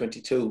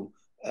 1922,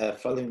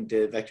 following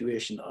the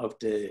evacuation of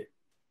the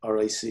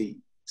RIC.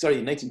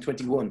 Sorry,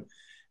 1921,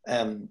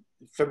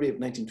 February of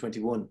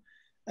 1921,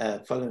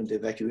 following the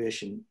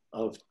evacuation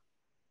of.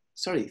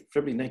 Sorry,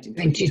 February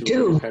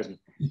 1922. Pardon.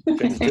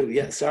 22,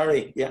 yeah,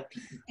 sorry, yeah.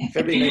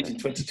 February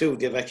 1922,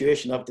 the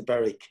evacuation of the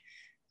barrack.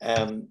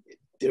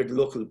 They're the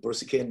local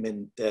Borrisokane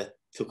men that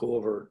took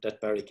over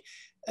that barrack.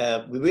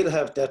 We will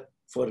have that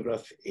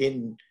photograph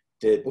in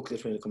the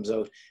booklet when it comes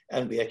out,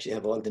 and we actually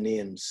have all the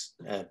names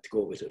to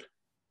go with it.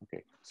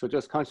 Okay, so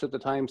just conscious of the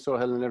time, so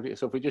Helen,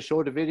 so if we just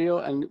show the video,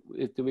 and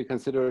do we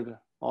consider it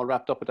all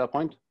wrapped up at that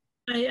point?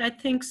 I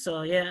think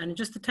so, yeah, and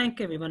just to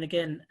thank everyone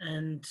again,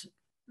 and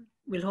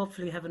we'll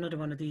hopefully have another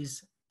one of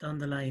these down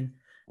the line.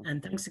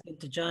 And thanks again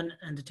to John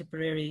and the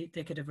Tipperary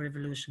Decade of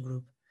Revolution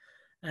group.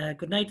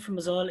 Good night from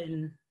us all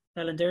in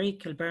Ballinderry,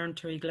 Kilbarn,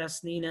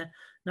 Terryglass, Nina,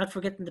 not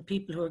forgetting the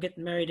people who are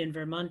getting married in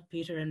Vermont,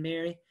 Peter and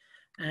Mary,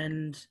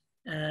 and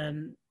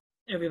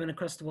everyone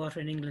across the water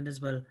in England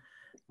as well.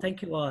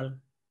 Thank you all.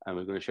 And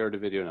we're going to share the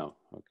video now,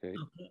 okay?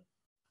 Okay.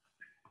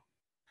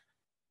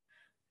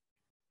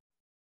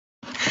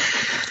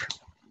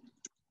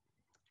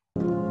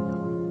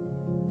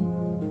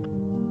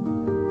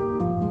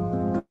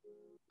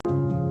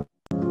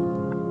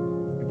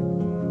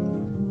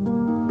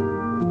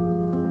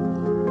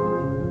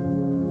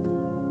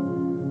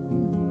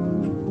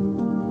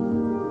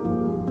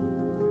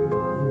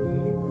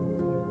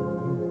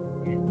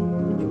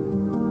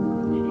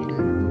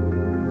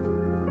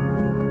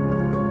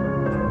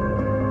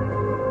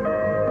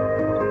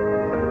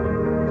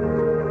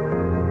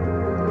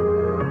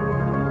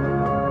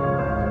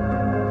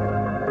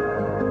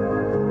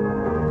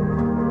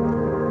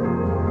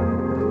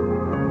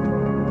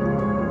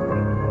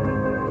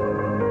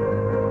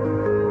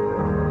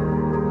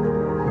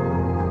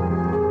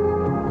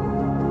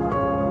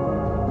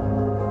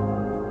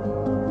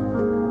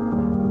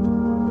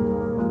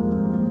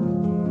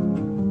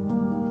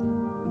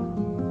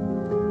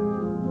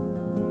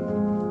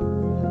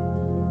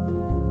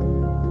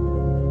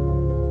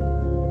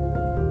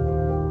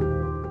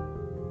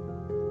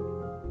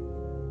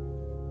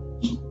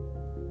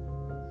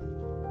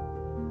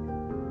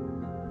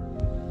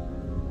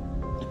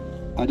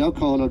 I now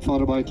call on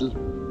Father Michael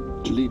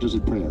to lead us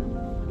in prayer.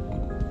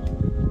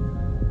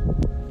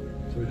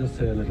 So we just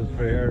say a little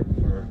prayer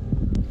for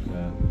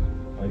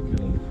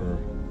Michael and for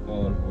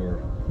all who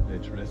are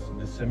laid to rest in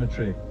this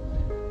cemetery,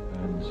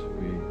 and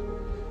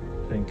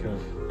we think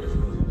of, I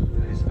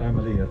suppose, his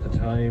family at the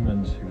time,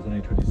 and he was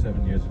only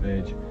 27 years of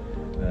age,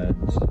 and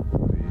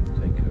we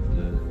think of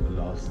the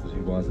loss that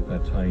he was at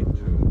that time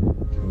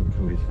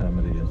to his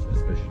family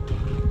especially.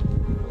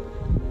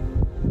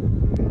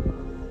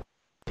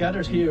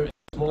 Gathered here in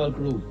a small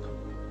group,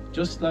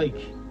 just like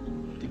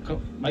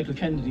Michael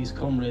Kennedy's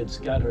comrades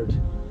gathered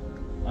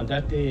on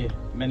that day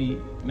many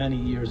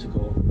years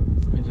ago,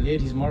 when they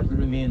laid his mortal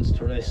remains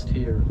to rest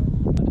here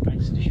on the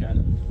banks of the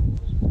Shannon.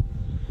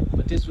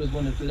 But this was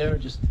one of the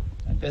largest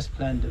and best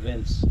planned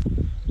events,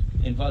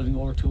 involving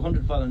over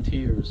 200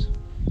 volunteers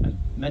and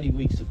many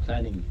weeks of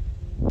planning.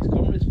 His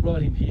comrades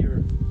brought him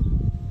here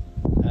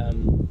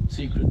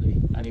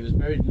secretly, and he was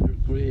buried in the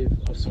grave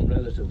of some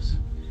relatives,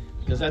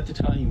 because at the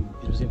time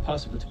it was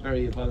impossible to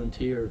bury a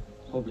volunteer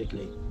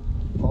publicly.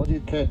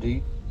 Audion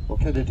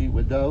Kennedy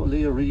will now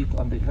lay a wreath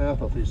on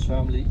behalf of his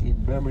family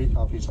in memory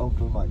of his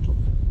uncle Michael.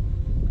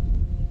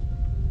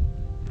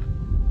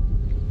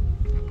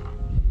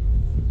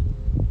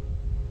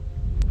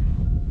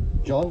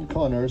 John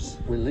Connors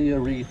will lay a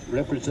wreath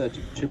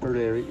representing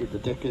Tipperary in the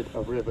Decade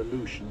of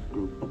Revolution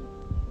group.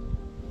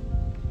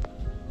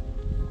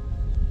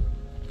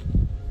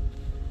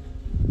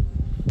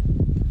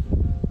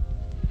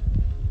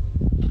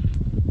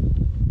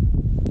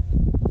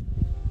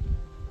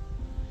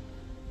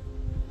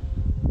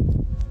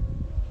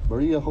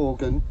 Maria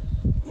Hogan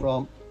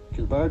from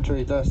Kilbarn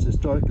Glass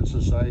Historical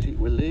Society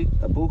will lay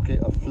a bouquet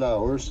of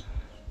flowers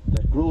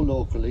that grow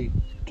locally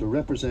to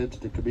represent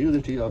the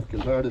community of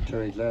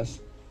Kilbarn Glass,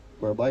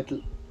 where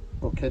Michael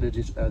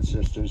O'Kennedy's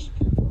ancestors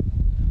came from.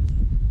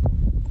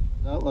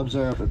 Now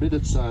observe a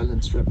minute's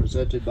silence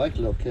representing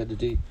Michael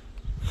O'Kennedy,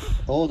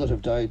 all that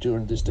have died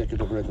during this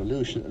decade of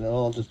revolution, and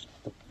all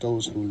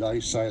those who lie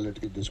silent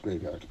in this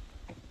graveyard.